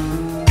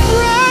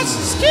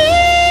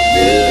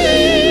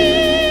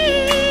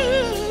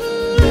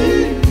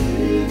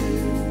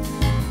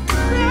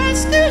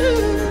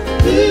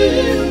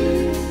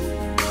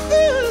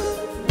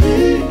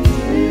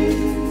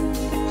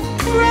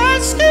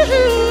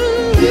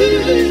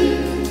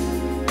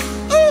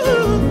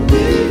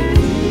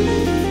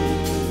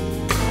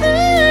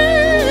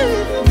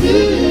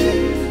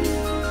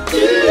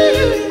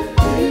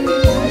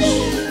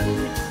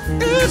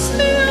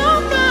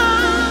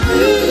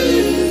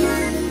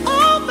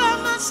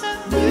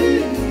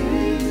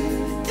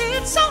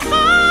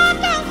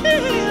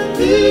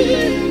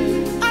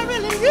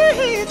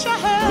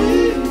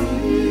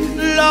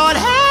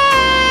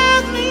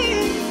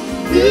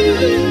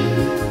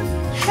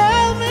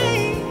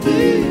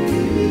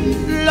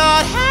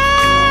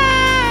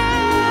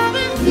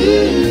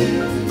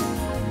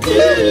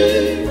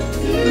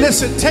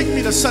 Listen, take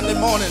me to Sunday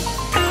morning.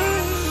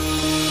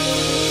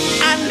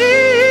 I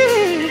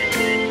need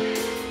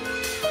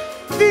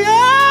the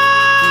all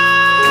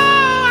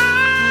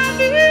I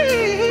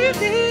need.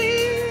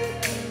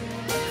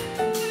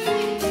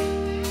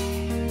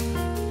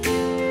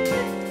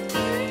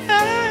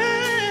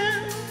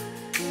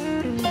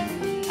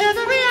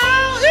 Every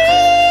hour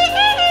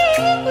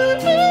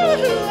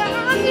I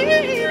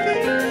need.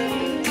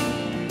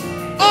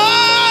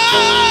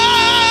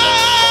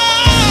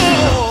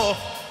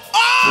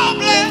 Oh,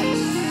 bless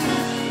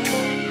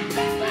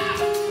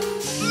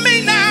me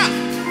now,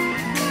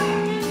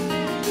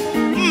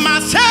 my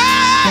Savior.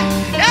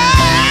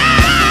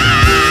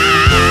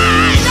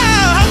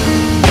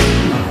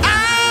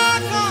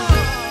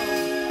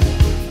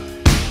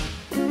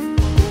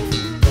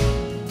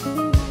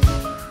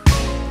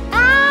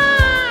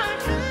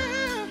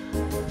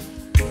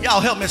 Y'all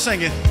help me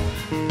sing it.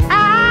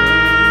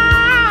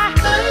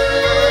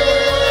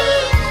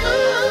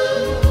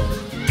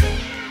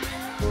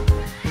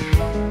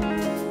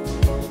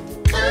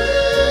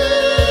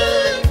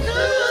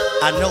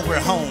 I know we're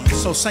home,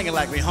 so sing it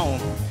like we're home.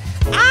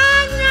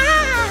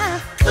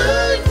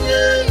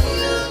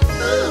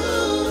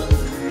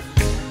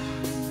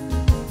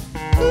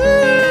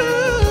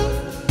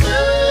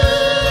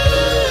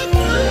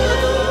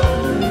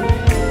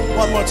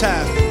 One more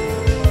time.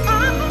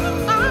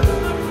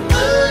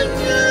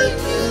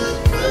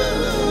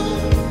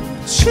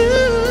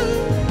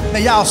 Now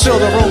y'all fill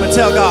the room and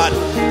tell God,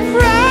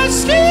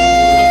 rescue me.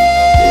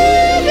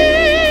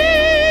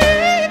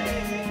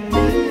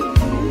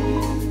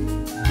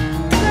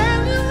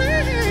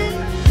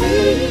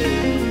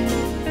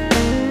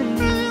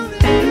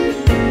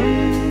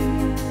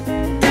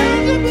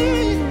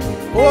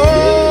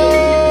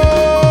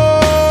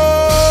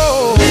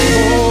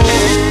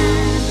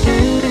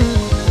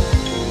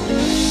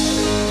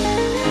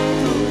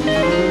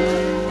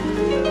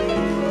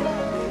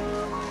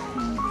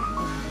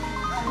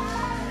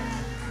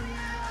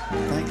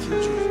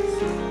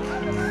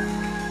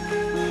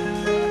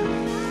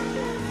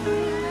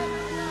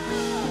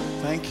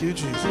 Thank you,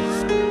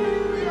 Jesus.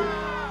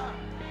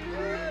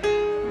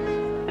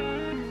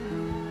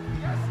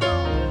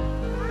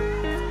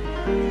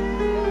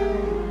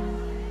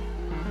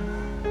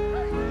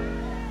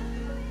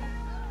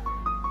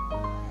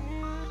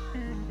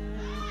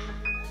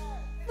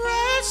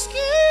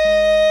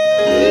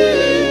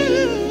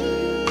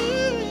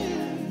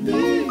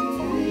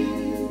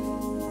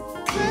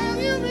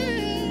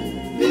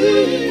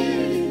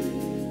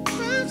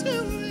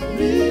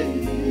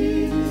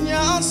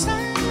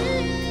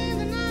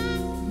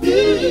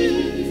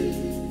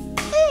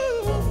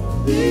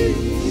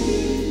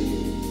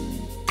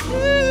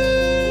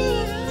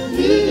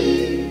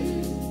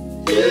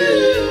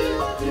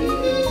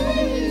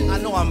 I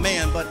know I'm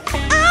man, but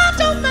I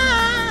don't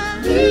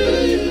mind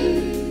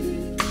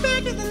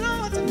begging the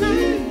Lord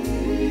tonight.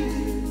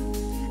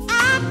 I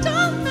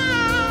don't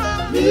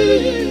mind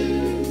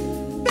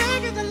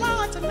begging the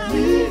Lord tonight.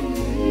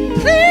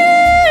 Please.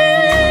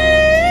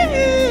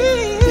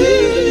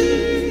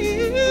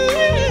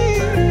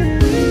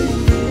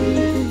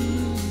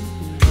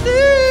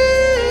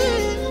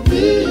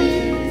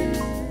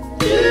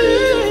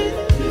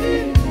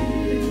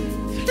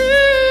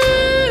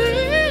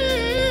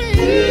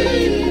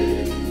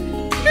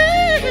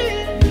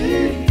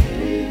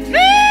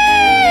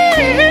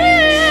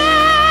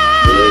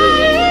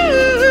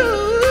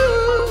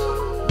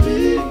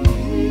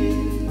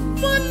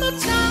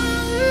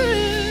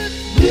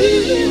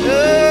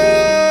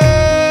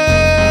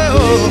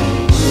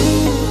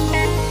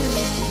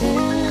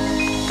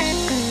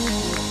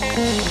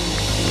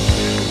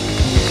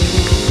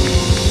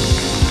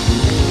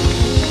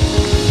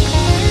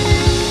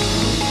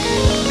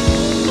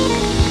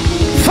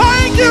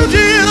 Thank you,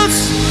 Jesus.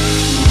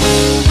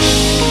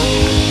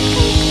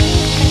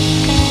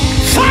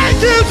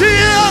 Thank you,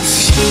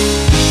 Jesus.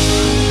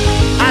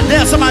 I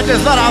dare somebody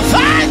just let out.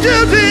 Thank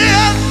you,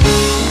 Jesus.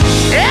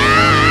 Yeah.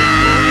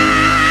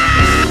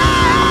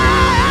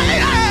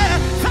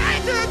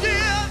 Thank you,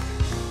 Jesus.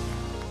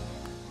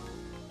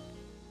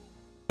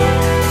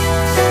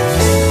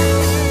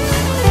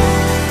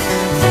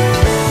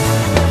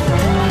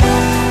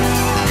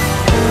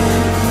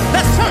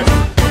 Let's turn.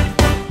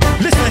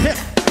 Listen to him.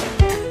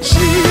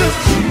 Jesus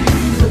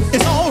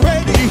is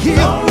already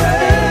here.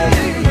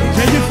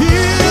 Can you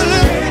feel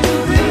it?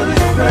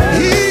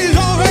 He's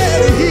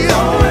already here.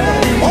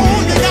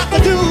 All you got to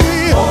do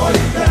is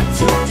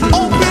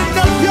open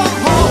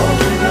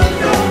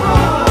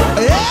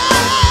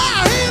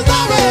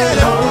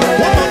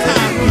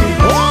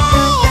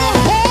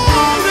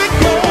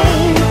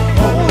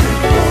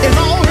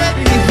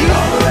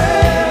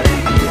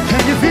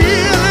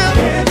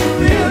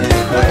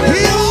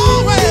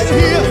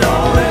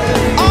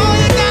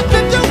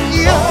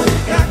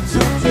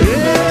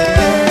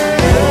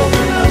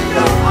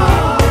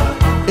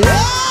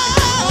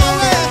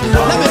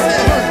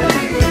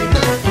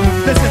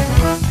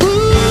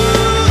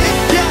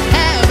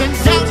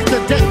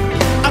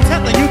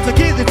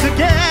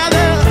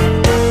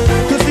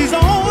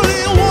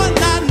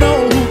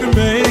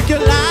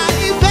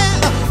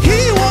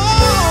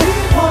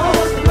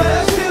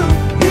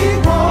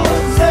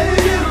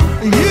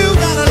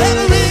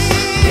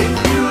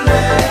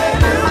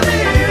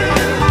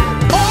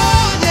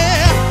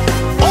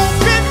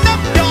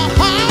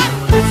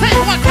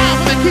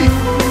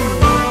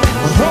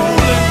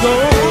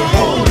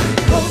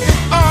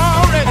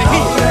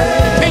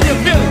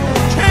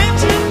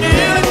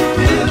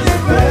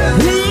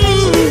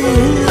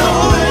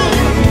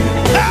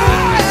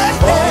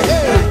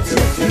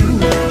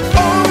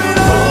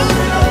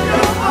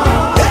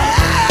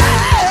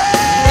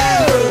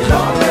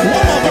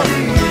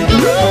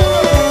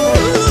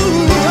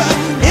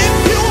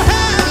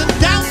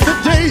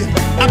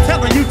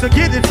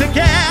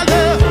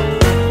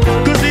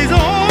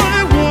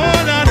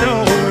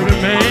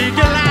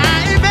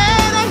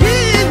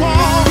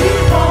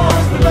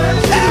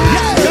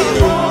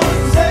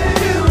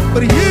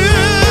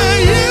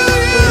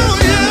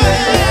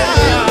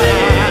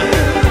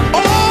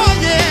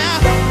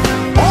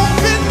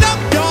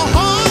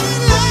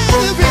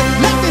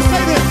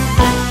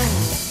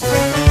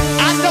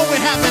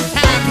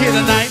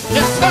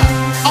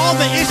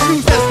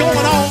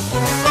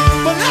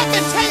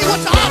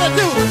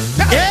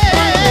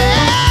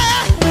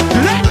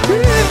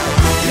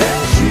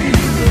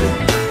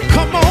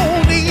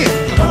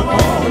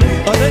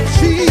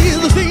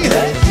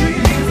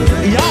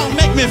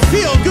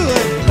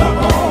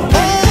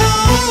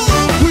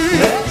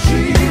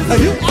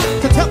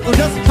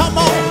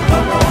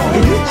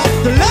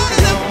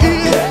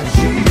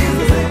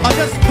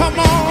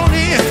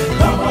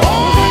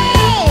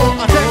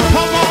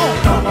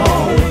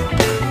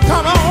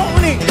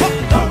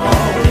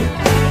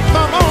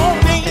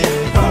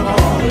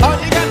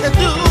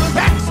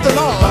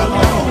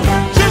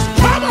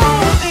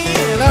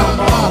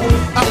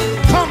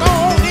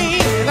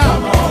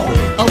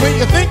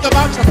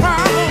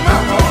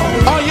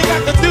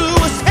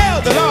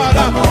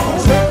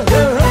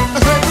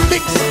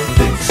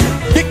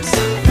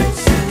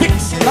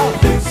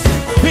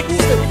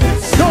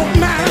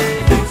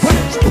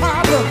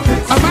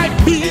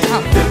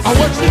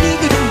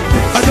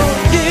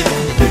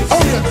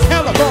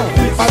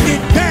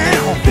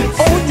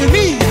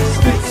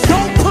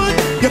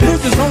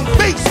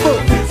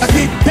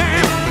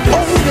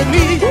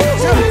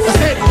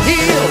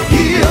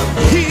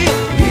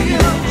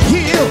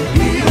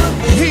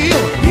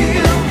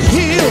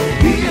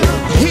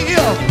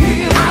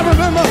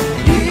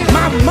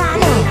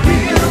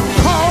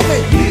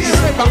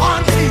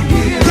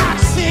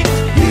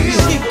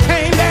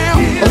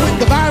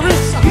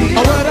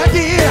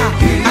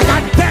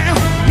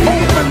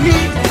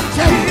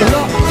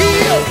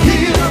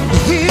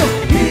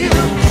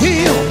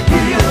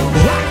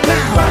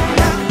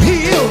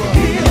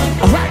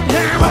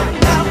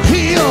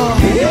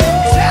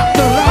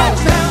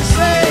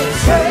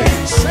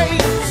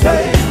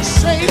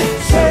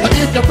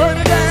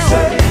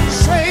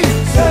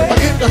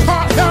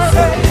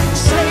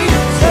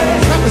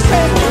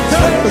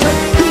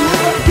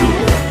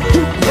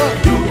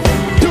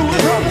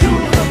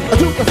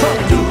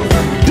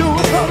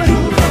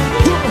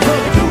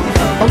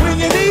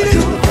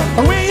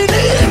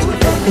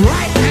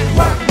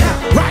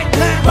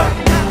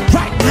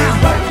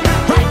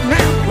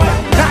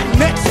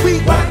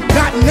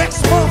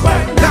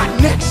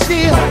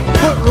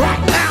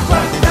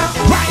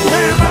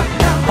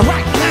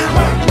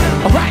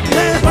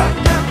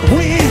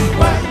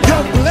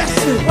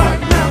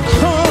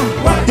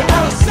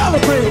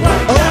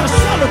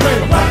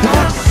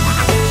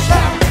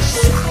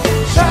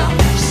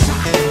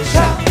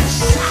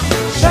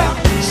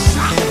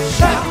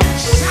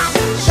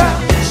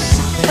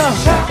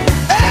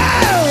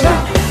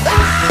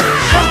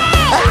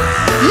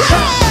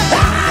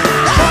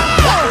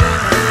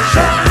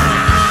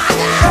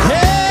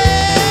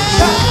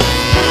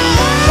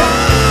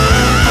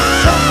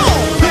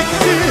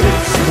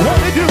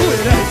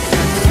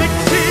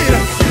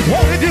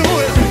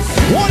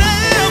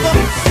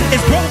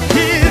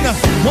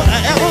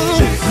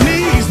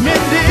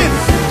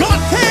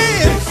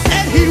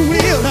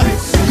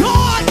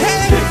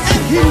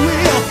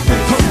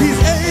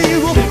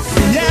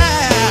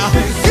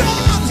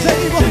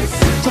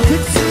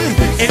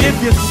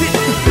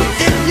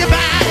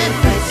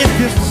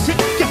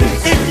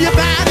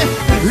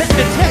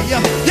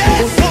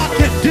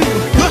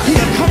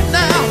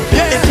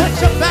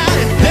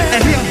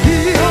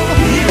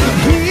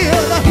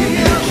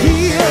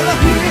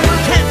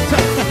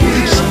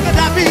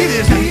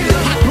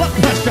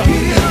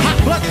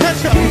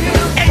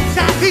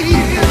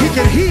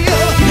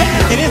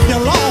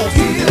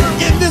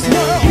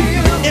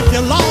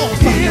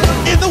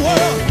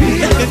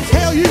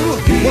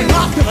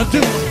do.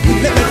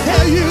 Let me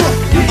tell you,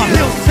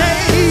 he'll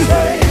save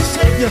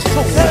your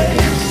soul.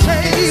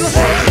 Save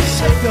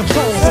your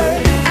soul.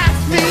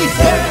 Ask me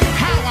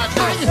how I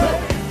know.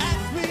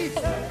 Ask me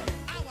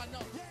how I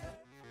know.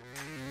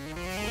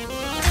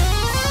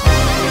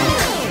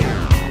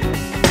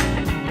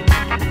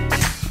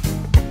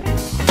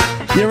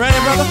 You ready,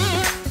 brother?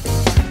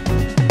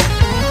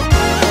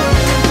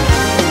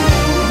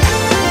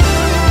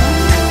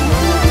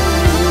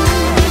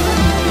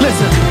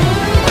 Listen.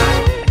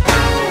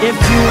 If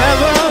you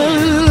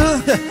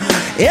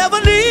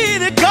ever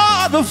needed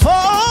God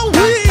before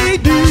we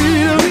do,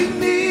 we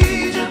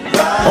need you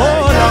right.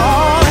 Oh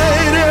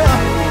Lord,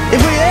 if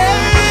we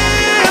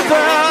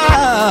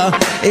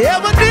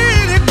ever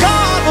needed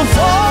God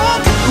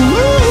before,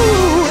 we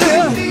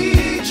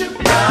need you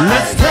right.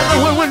 Let's tell him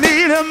when we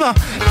need him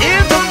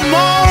in the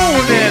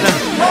morning,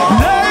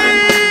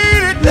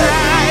 late at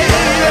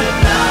night.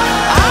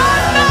 I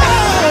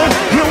know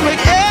he'll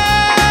make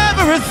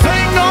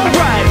everything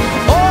alright.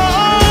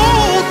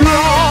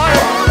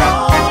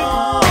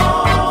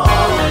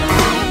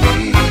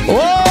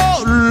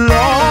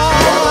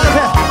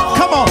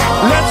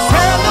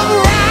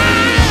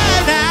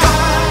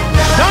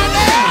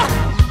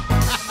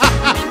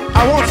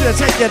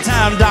 Take your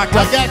time, doctor.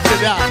 I got you,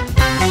 doc.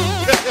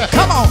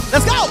 Come on,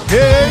 let's go.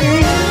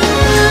 Hey,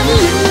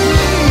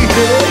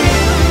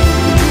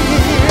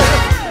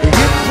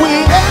 if we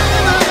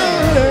ever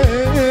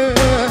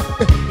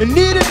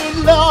needed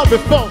the Lord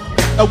before,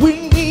 we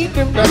need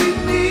him. We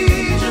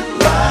need you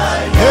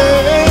right.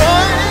 Hey,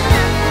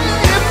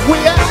 if we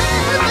ever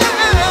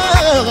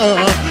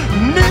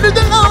needed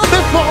the Lord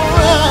before,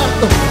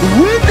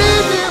 we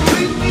need him.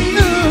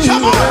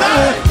 Come on,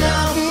 now.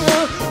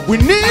 We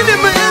need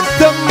him in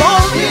the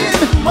morning,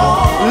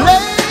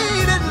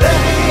 late at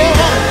night.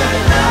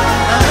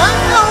 I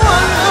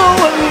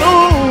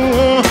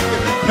know,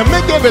 to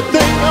make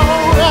everything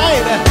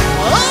alright.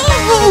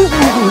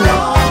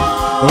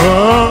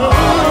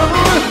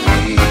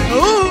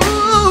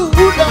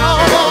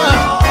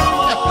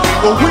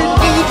 Lord, we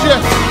need you.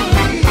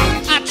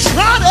 I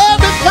tried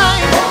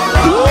everything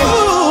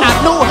I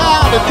know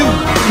how to do.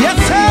 Yes,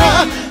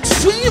 sir.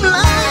 Seem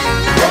like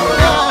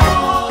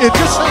it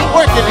just ain't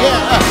working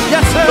here.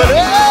 Yes, sir.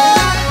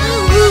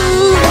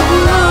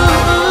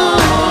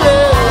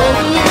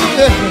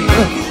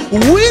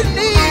 But we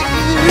need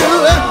you.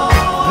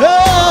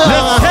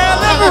 Let's tell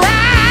them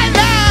right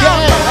now.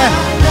 Yeah.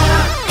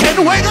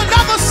 Can't wait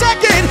another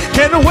second.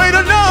 Can't wait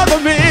another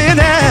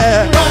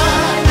minute.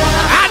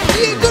 I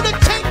need you to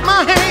take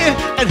my hand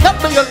and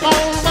help me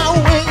along my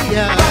way.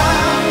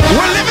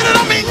 We're living in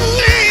a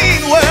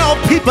mean world.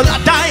 People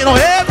are dying on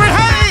every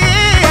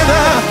hand.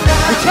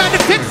 We're trying to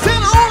fix it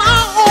on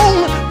our own,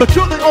 but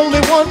you're the only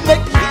one that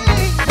can.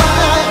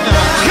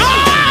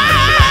 God,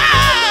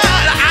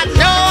 I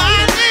know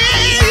I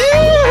need you.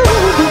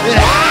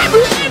 Do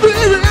you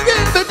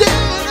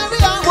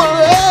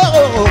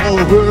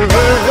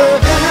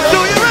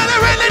really,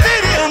 really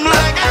need him?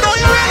 Like I know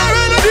you really,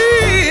 really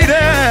need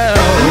him.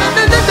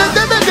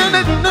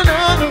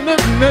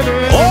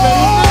 Oh,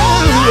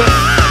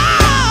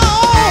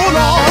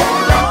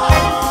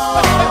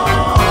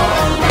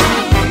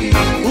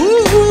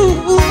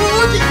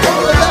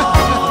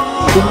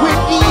 we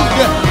need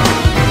you.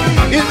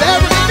 Is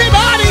there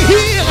anybody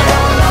here?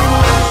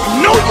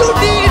 Know you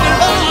need the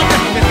Lord?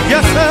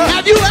 Yes, sir.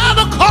 Have you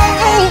ever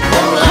called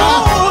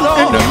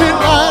in the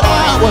midnight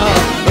hour?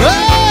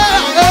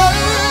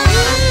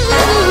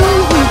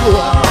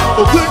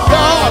 Oh, good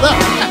God.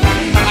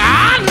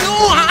 I know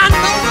I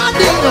need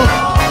you.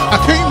 I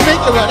can't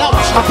make it without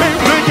you. I can't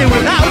make it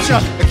without you.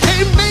 I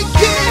can't make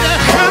it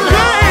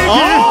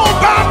all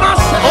by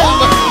myself.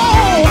 All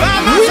by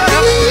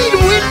myself.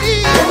 We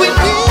need.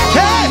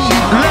 Hey,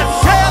 let's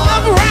tell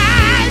them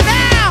right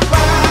now.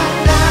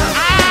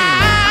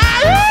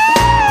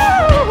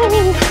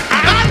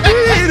 I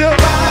need him.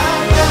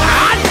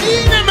 I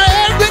need him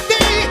every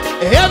day,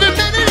 every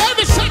minute,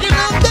 every second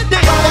of the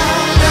day.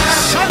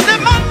 Sunday,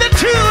 Monday,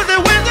 Tuesday,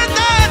 Wednesday,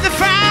 Thursday,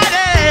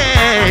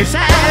 Friday,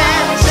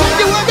 Saturday.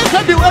 Sunday, working,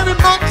 February,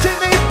 March,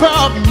 and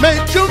April, May,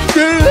 June,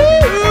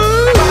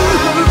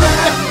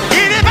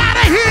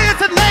 anybody here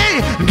today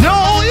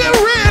know you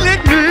really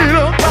need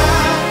him?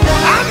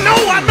 I know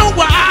I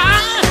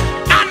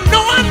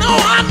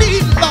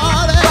need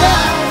Lord.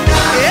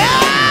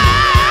 Yeah,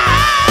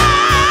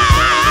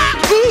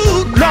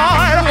 good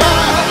Lord.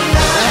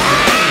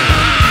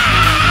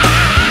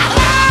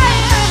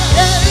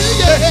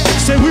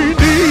 Say we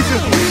need you.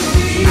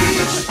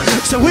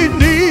 Say we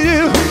need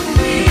you.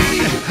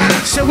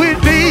 Say we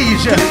need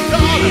you.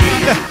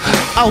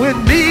 Oh, we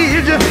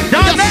need you.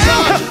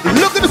 Darnell,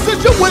 look at the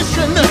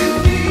situation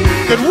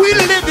that we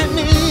living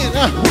in.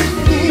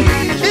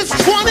 It's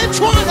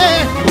 2020,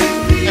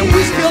 and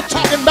we still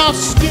talking about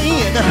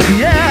skin.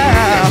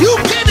 Yeah. If you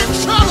get in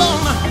trouble,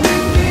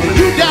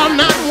 you down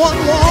 911.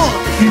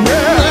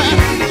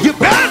 Yeah. You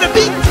better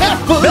be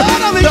careful. The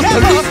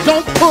police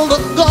don't pull a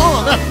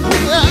gun.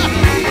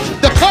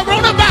 The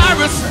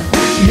coronavirus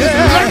is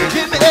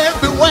lurking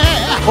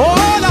everywhere. Oh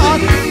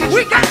Lord,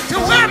 we got to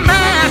wear masks.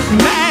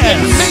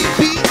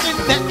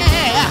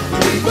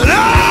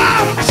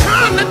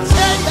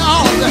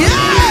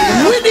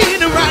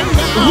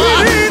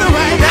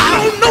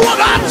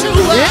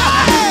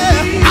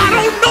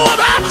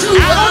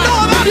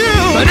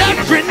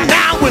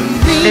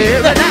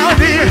 Every now and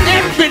then.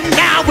 Every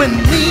now and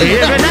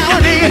then. Every now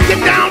and then. Get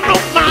down on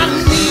my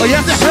knees. Oh,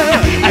 yes, sir.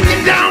 I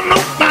get down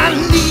on my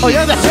knees. Oh,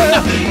 yes,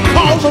 sir.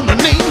 Call on the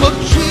name of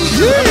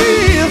Jesus.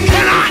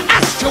 Can I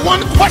ask you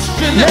one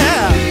question?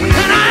 Yeah.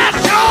 Can I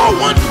ask you all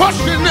one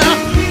question?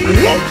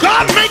 Won't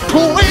God make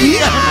a way?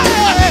 Yeah.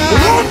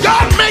 Won't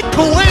God make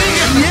a way?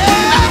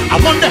 Yeah. I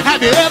wonder,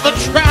 have you ever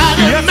tried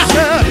him? Yes,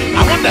 sir.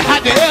 I wonder,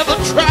 have you ever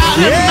tried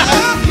him?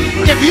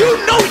 Yeah. If you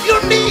know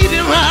you need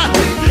him,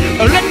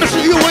 let me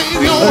see you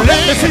wave your hand.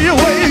 Let me see you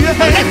wave your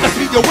hand. Let me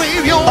see you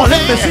wave your hand.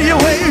 Let me see you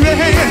wave your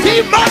hand.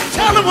 He must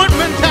tell him one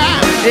more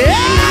time. Yeah.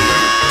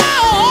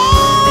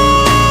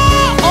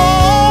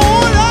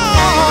 Oh,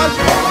 Lord.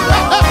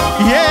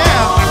 Yeah.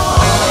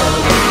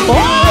 Oh,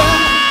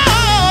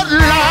 Lord.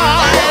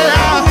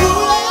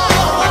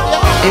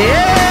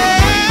 Yeah.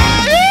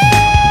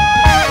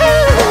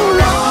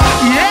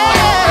 Yeah.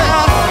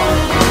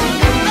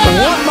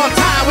 One more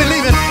time, we're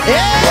leaving.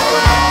 Yeah.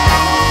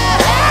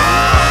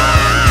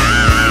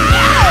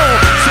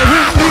 So we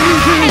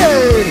need you.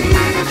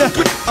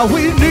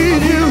 We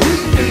need you.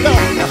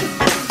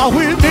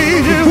 We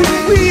need you.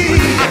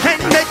 I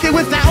can't make it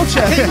without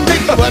you. I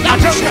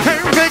just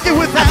can't make it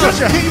without you. I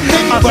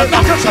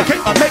just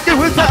can't make it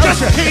without you. I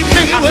just can't make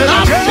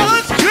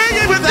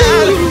it without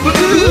you.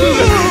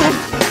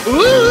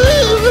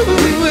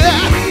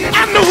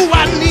 I know I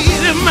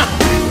need him. I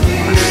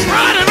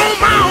tried it on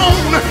my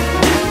own.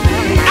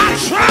 I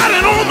tried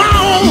it on my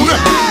own.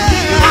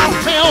 I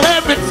fail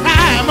every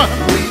time.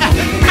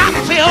 I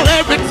fail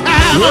every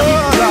time.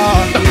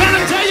 But can I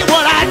tell you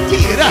what I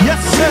did?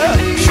 Yes, sir.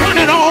 Turn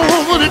it all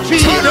over to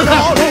Jesus. Turn it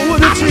all over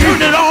to Jesus.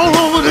 Turn it all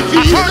over to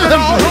Jesus. Turn it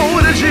all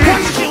over to Jesus.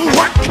 Watch him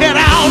work it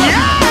out.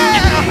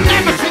 Yeah.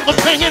 Every single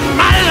thing in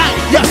my life.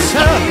 Yes,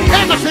 sir.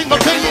 Every single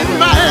thing in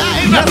my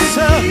life. Yes,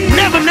 sir.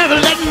 Never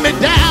letting me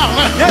down.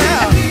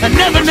 Yeah. And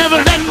never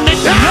letting me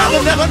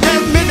down. Never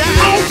let me down.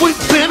 Always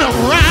been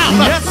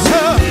around. Yes,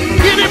 sir.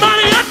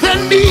 Anybody out there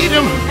need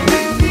him?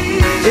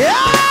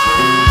 Yeah.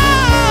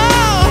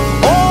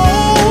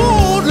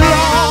 Oh,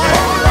 Lord.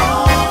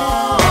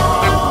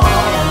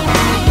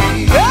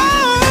 Yeah.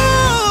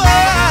 Oh,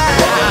 Lord.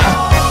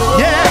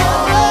 Yeah.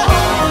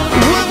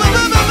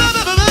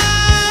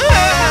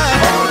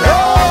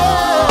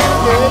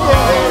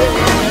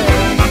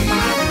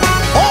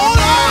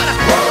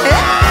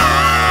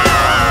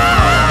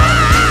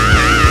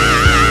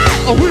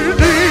 We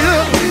need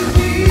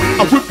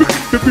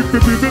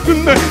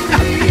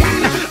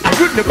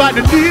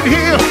Everybody need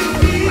him.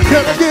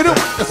 Can I get him?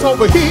 It's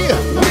over here.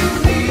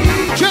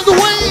 Just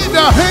wave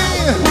your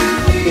hand.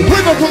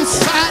 Wiggle from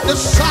side to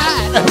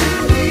side.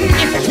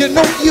 If you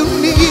know you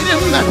need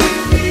him.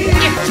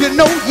 If you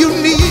know you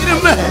need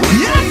him.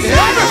 Yes, sir.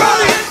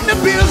 Everybody in the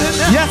building.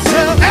 Yes,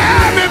 sir.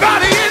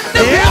 Everybody in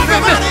the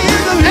building.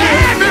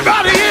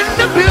 Everybody in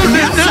the building.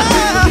 Yes, sir.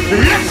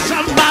 Let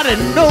somebody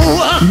know.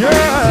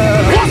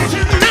 Yeah. What's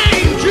his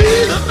name,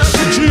 Jesus?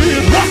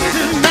 Jesus. What's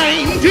his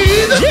name,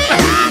 Jesus?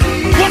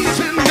 What's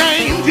his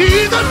name,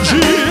 Jesus?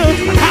 Jesus.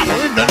 Power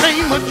in the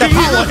name of The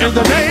power Jesus. in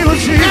the name of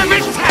Jesus.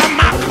 Every time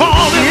I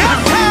call him. Yes,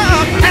 sir.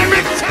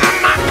 Every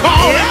time I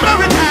call him.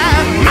 Every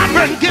time. My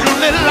brain get a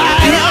little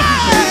lighter.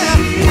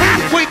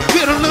 Halfway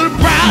get a little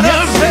brighter.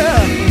 Yes, sir.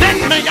 Let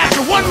me ask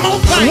you one more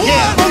thing.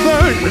 One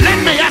more thing. Let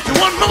me ask you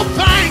one more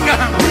thing.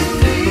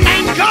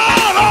 Ain't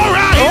God all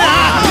right?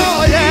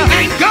 Oh, yeah.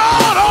 Ain't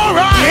God all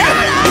right?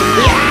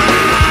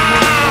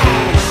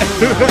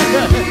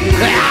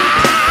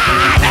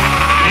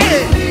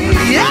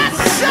 Yes,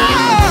 sir.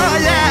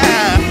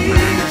 Yeah.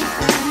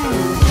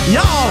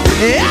 Y'all,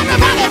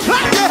 everybody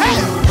clap your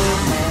hands.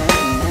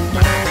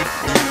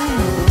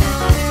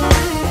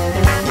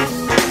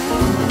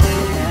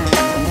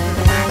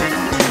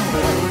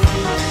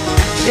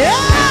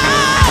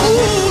 Yeah.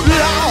 Ooh,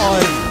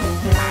 Lord.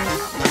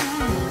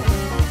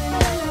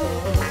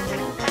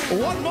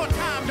 One more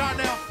time.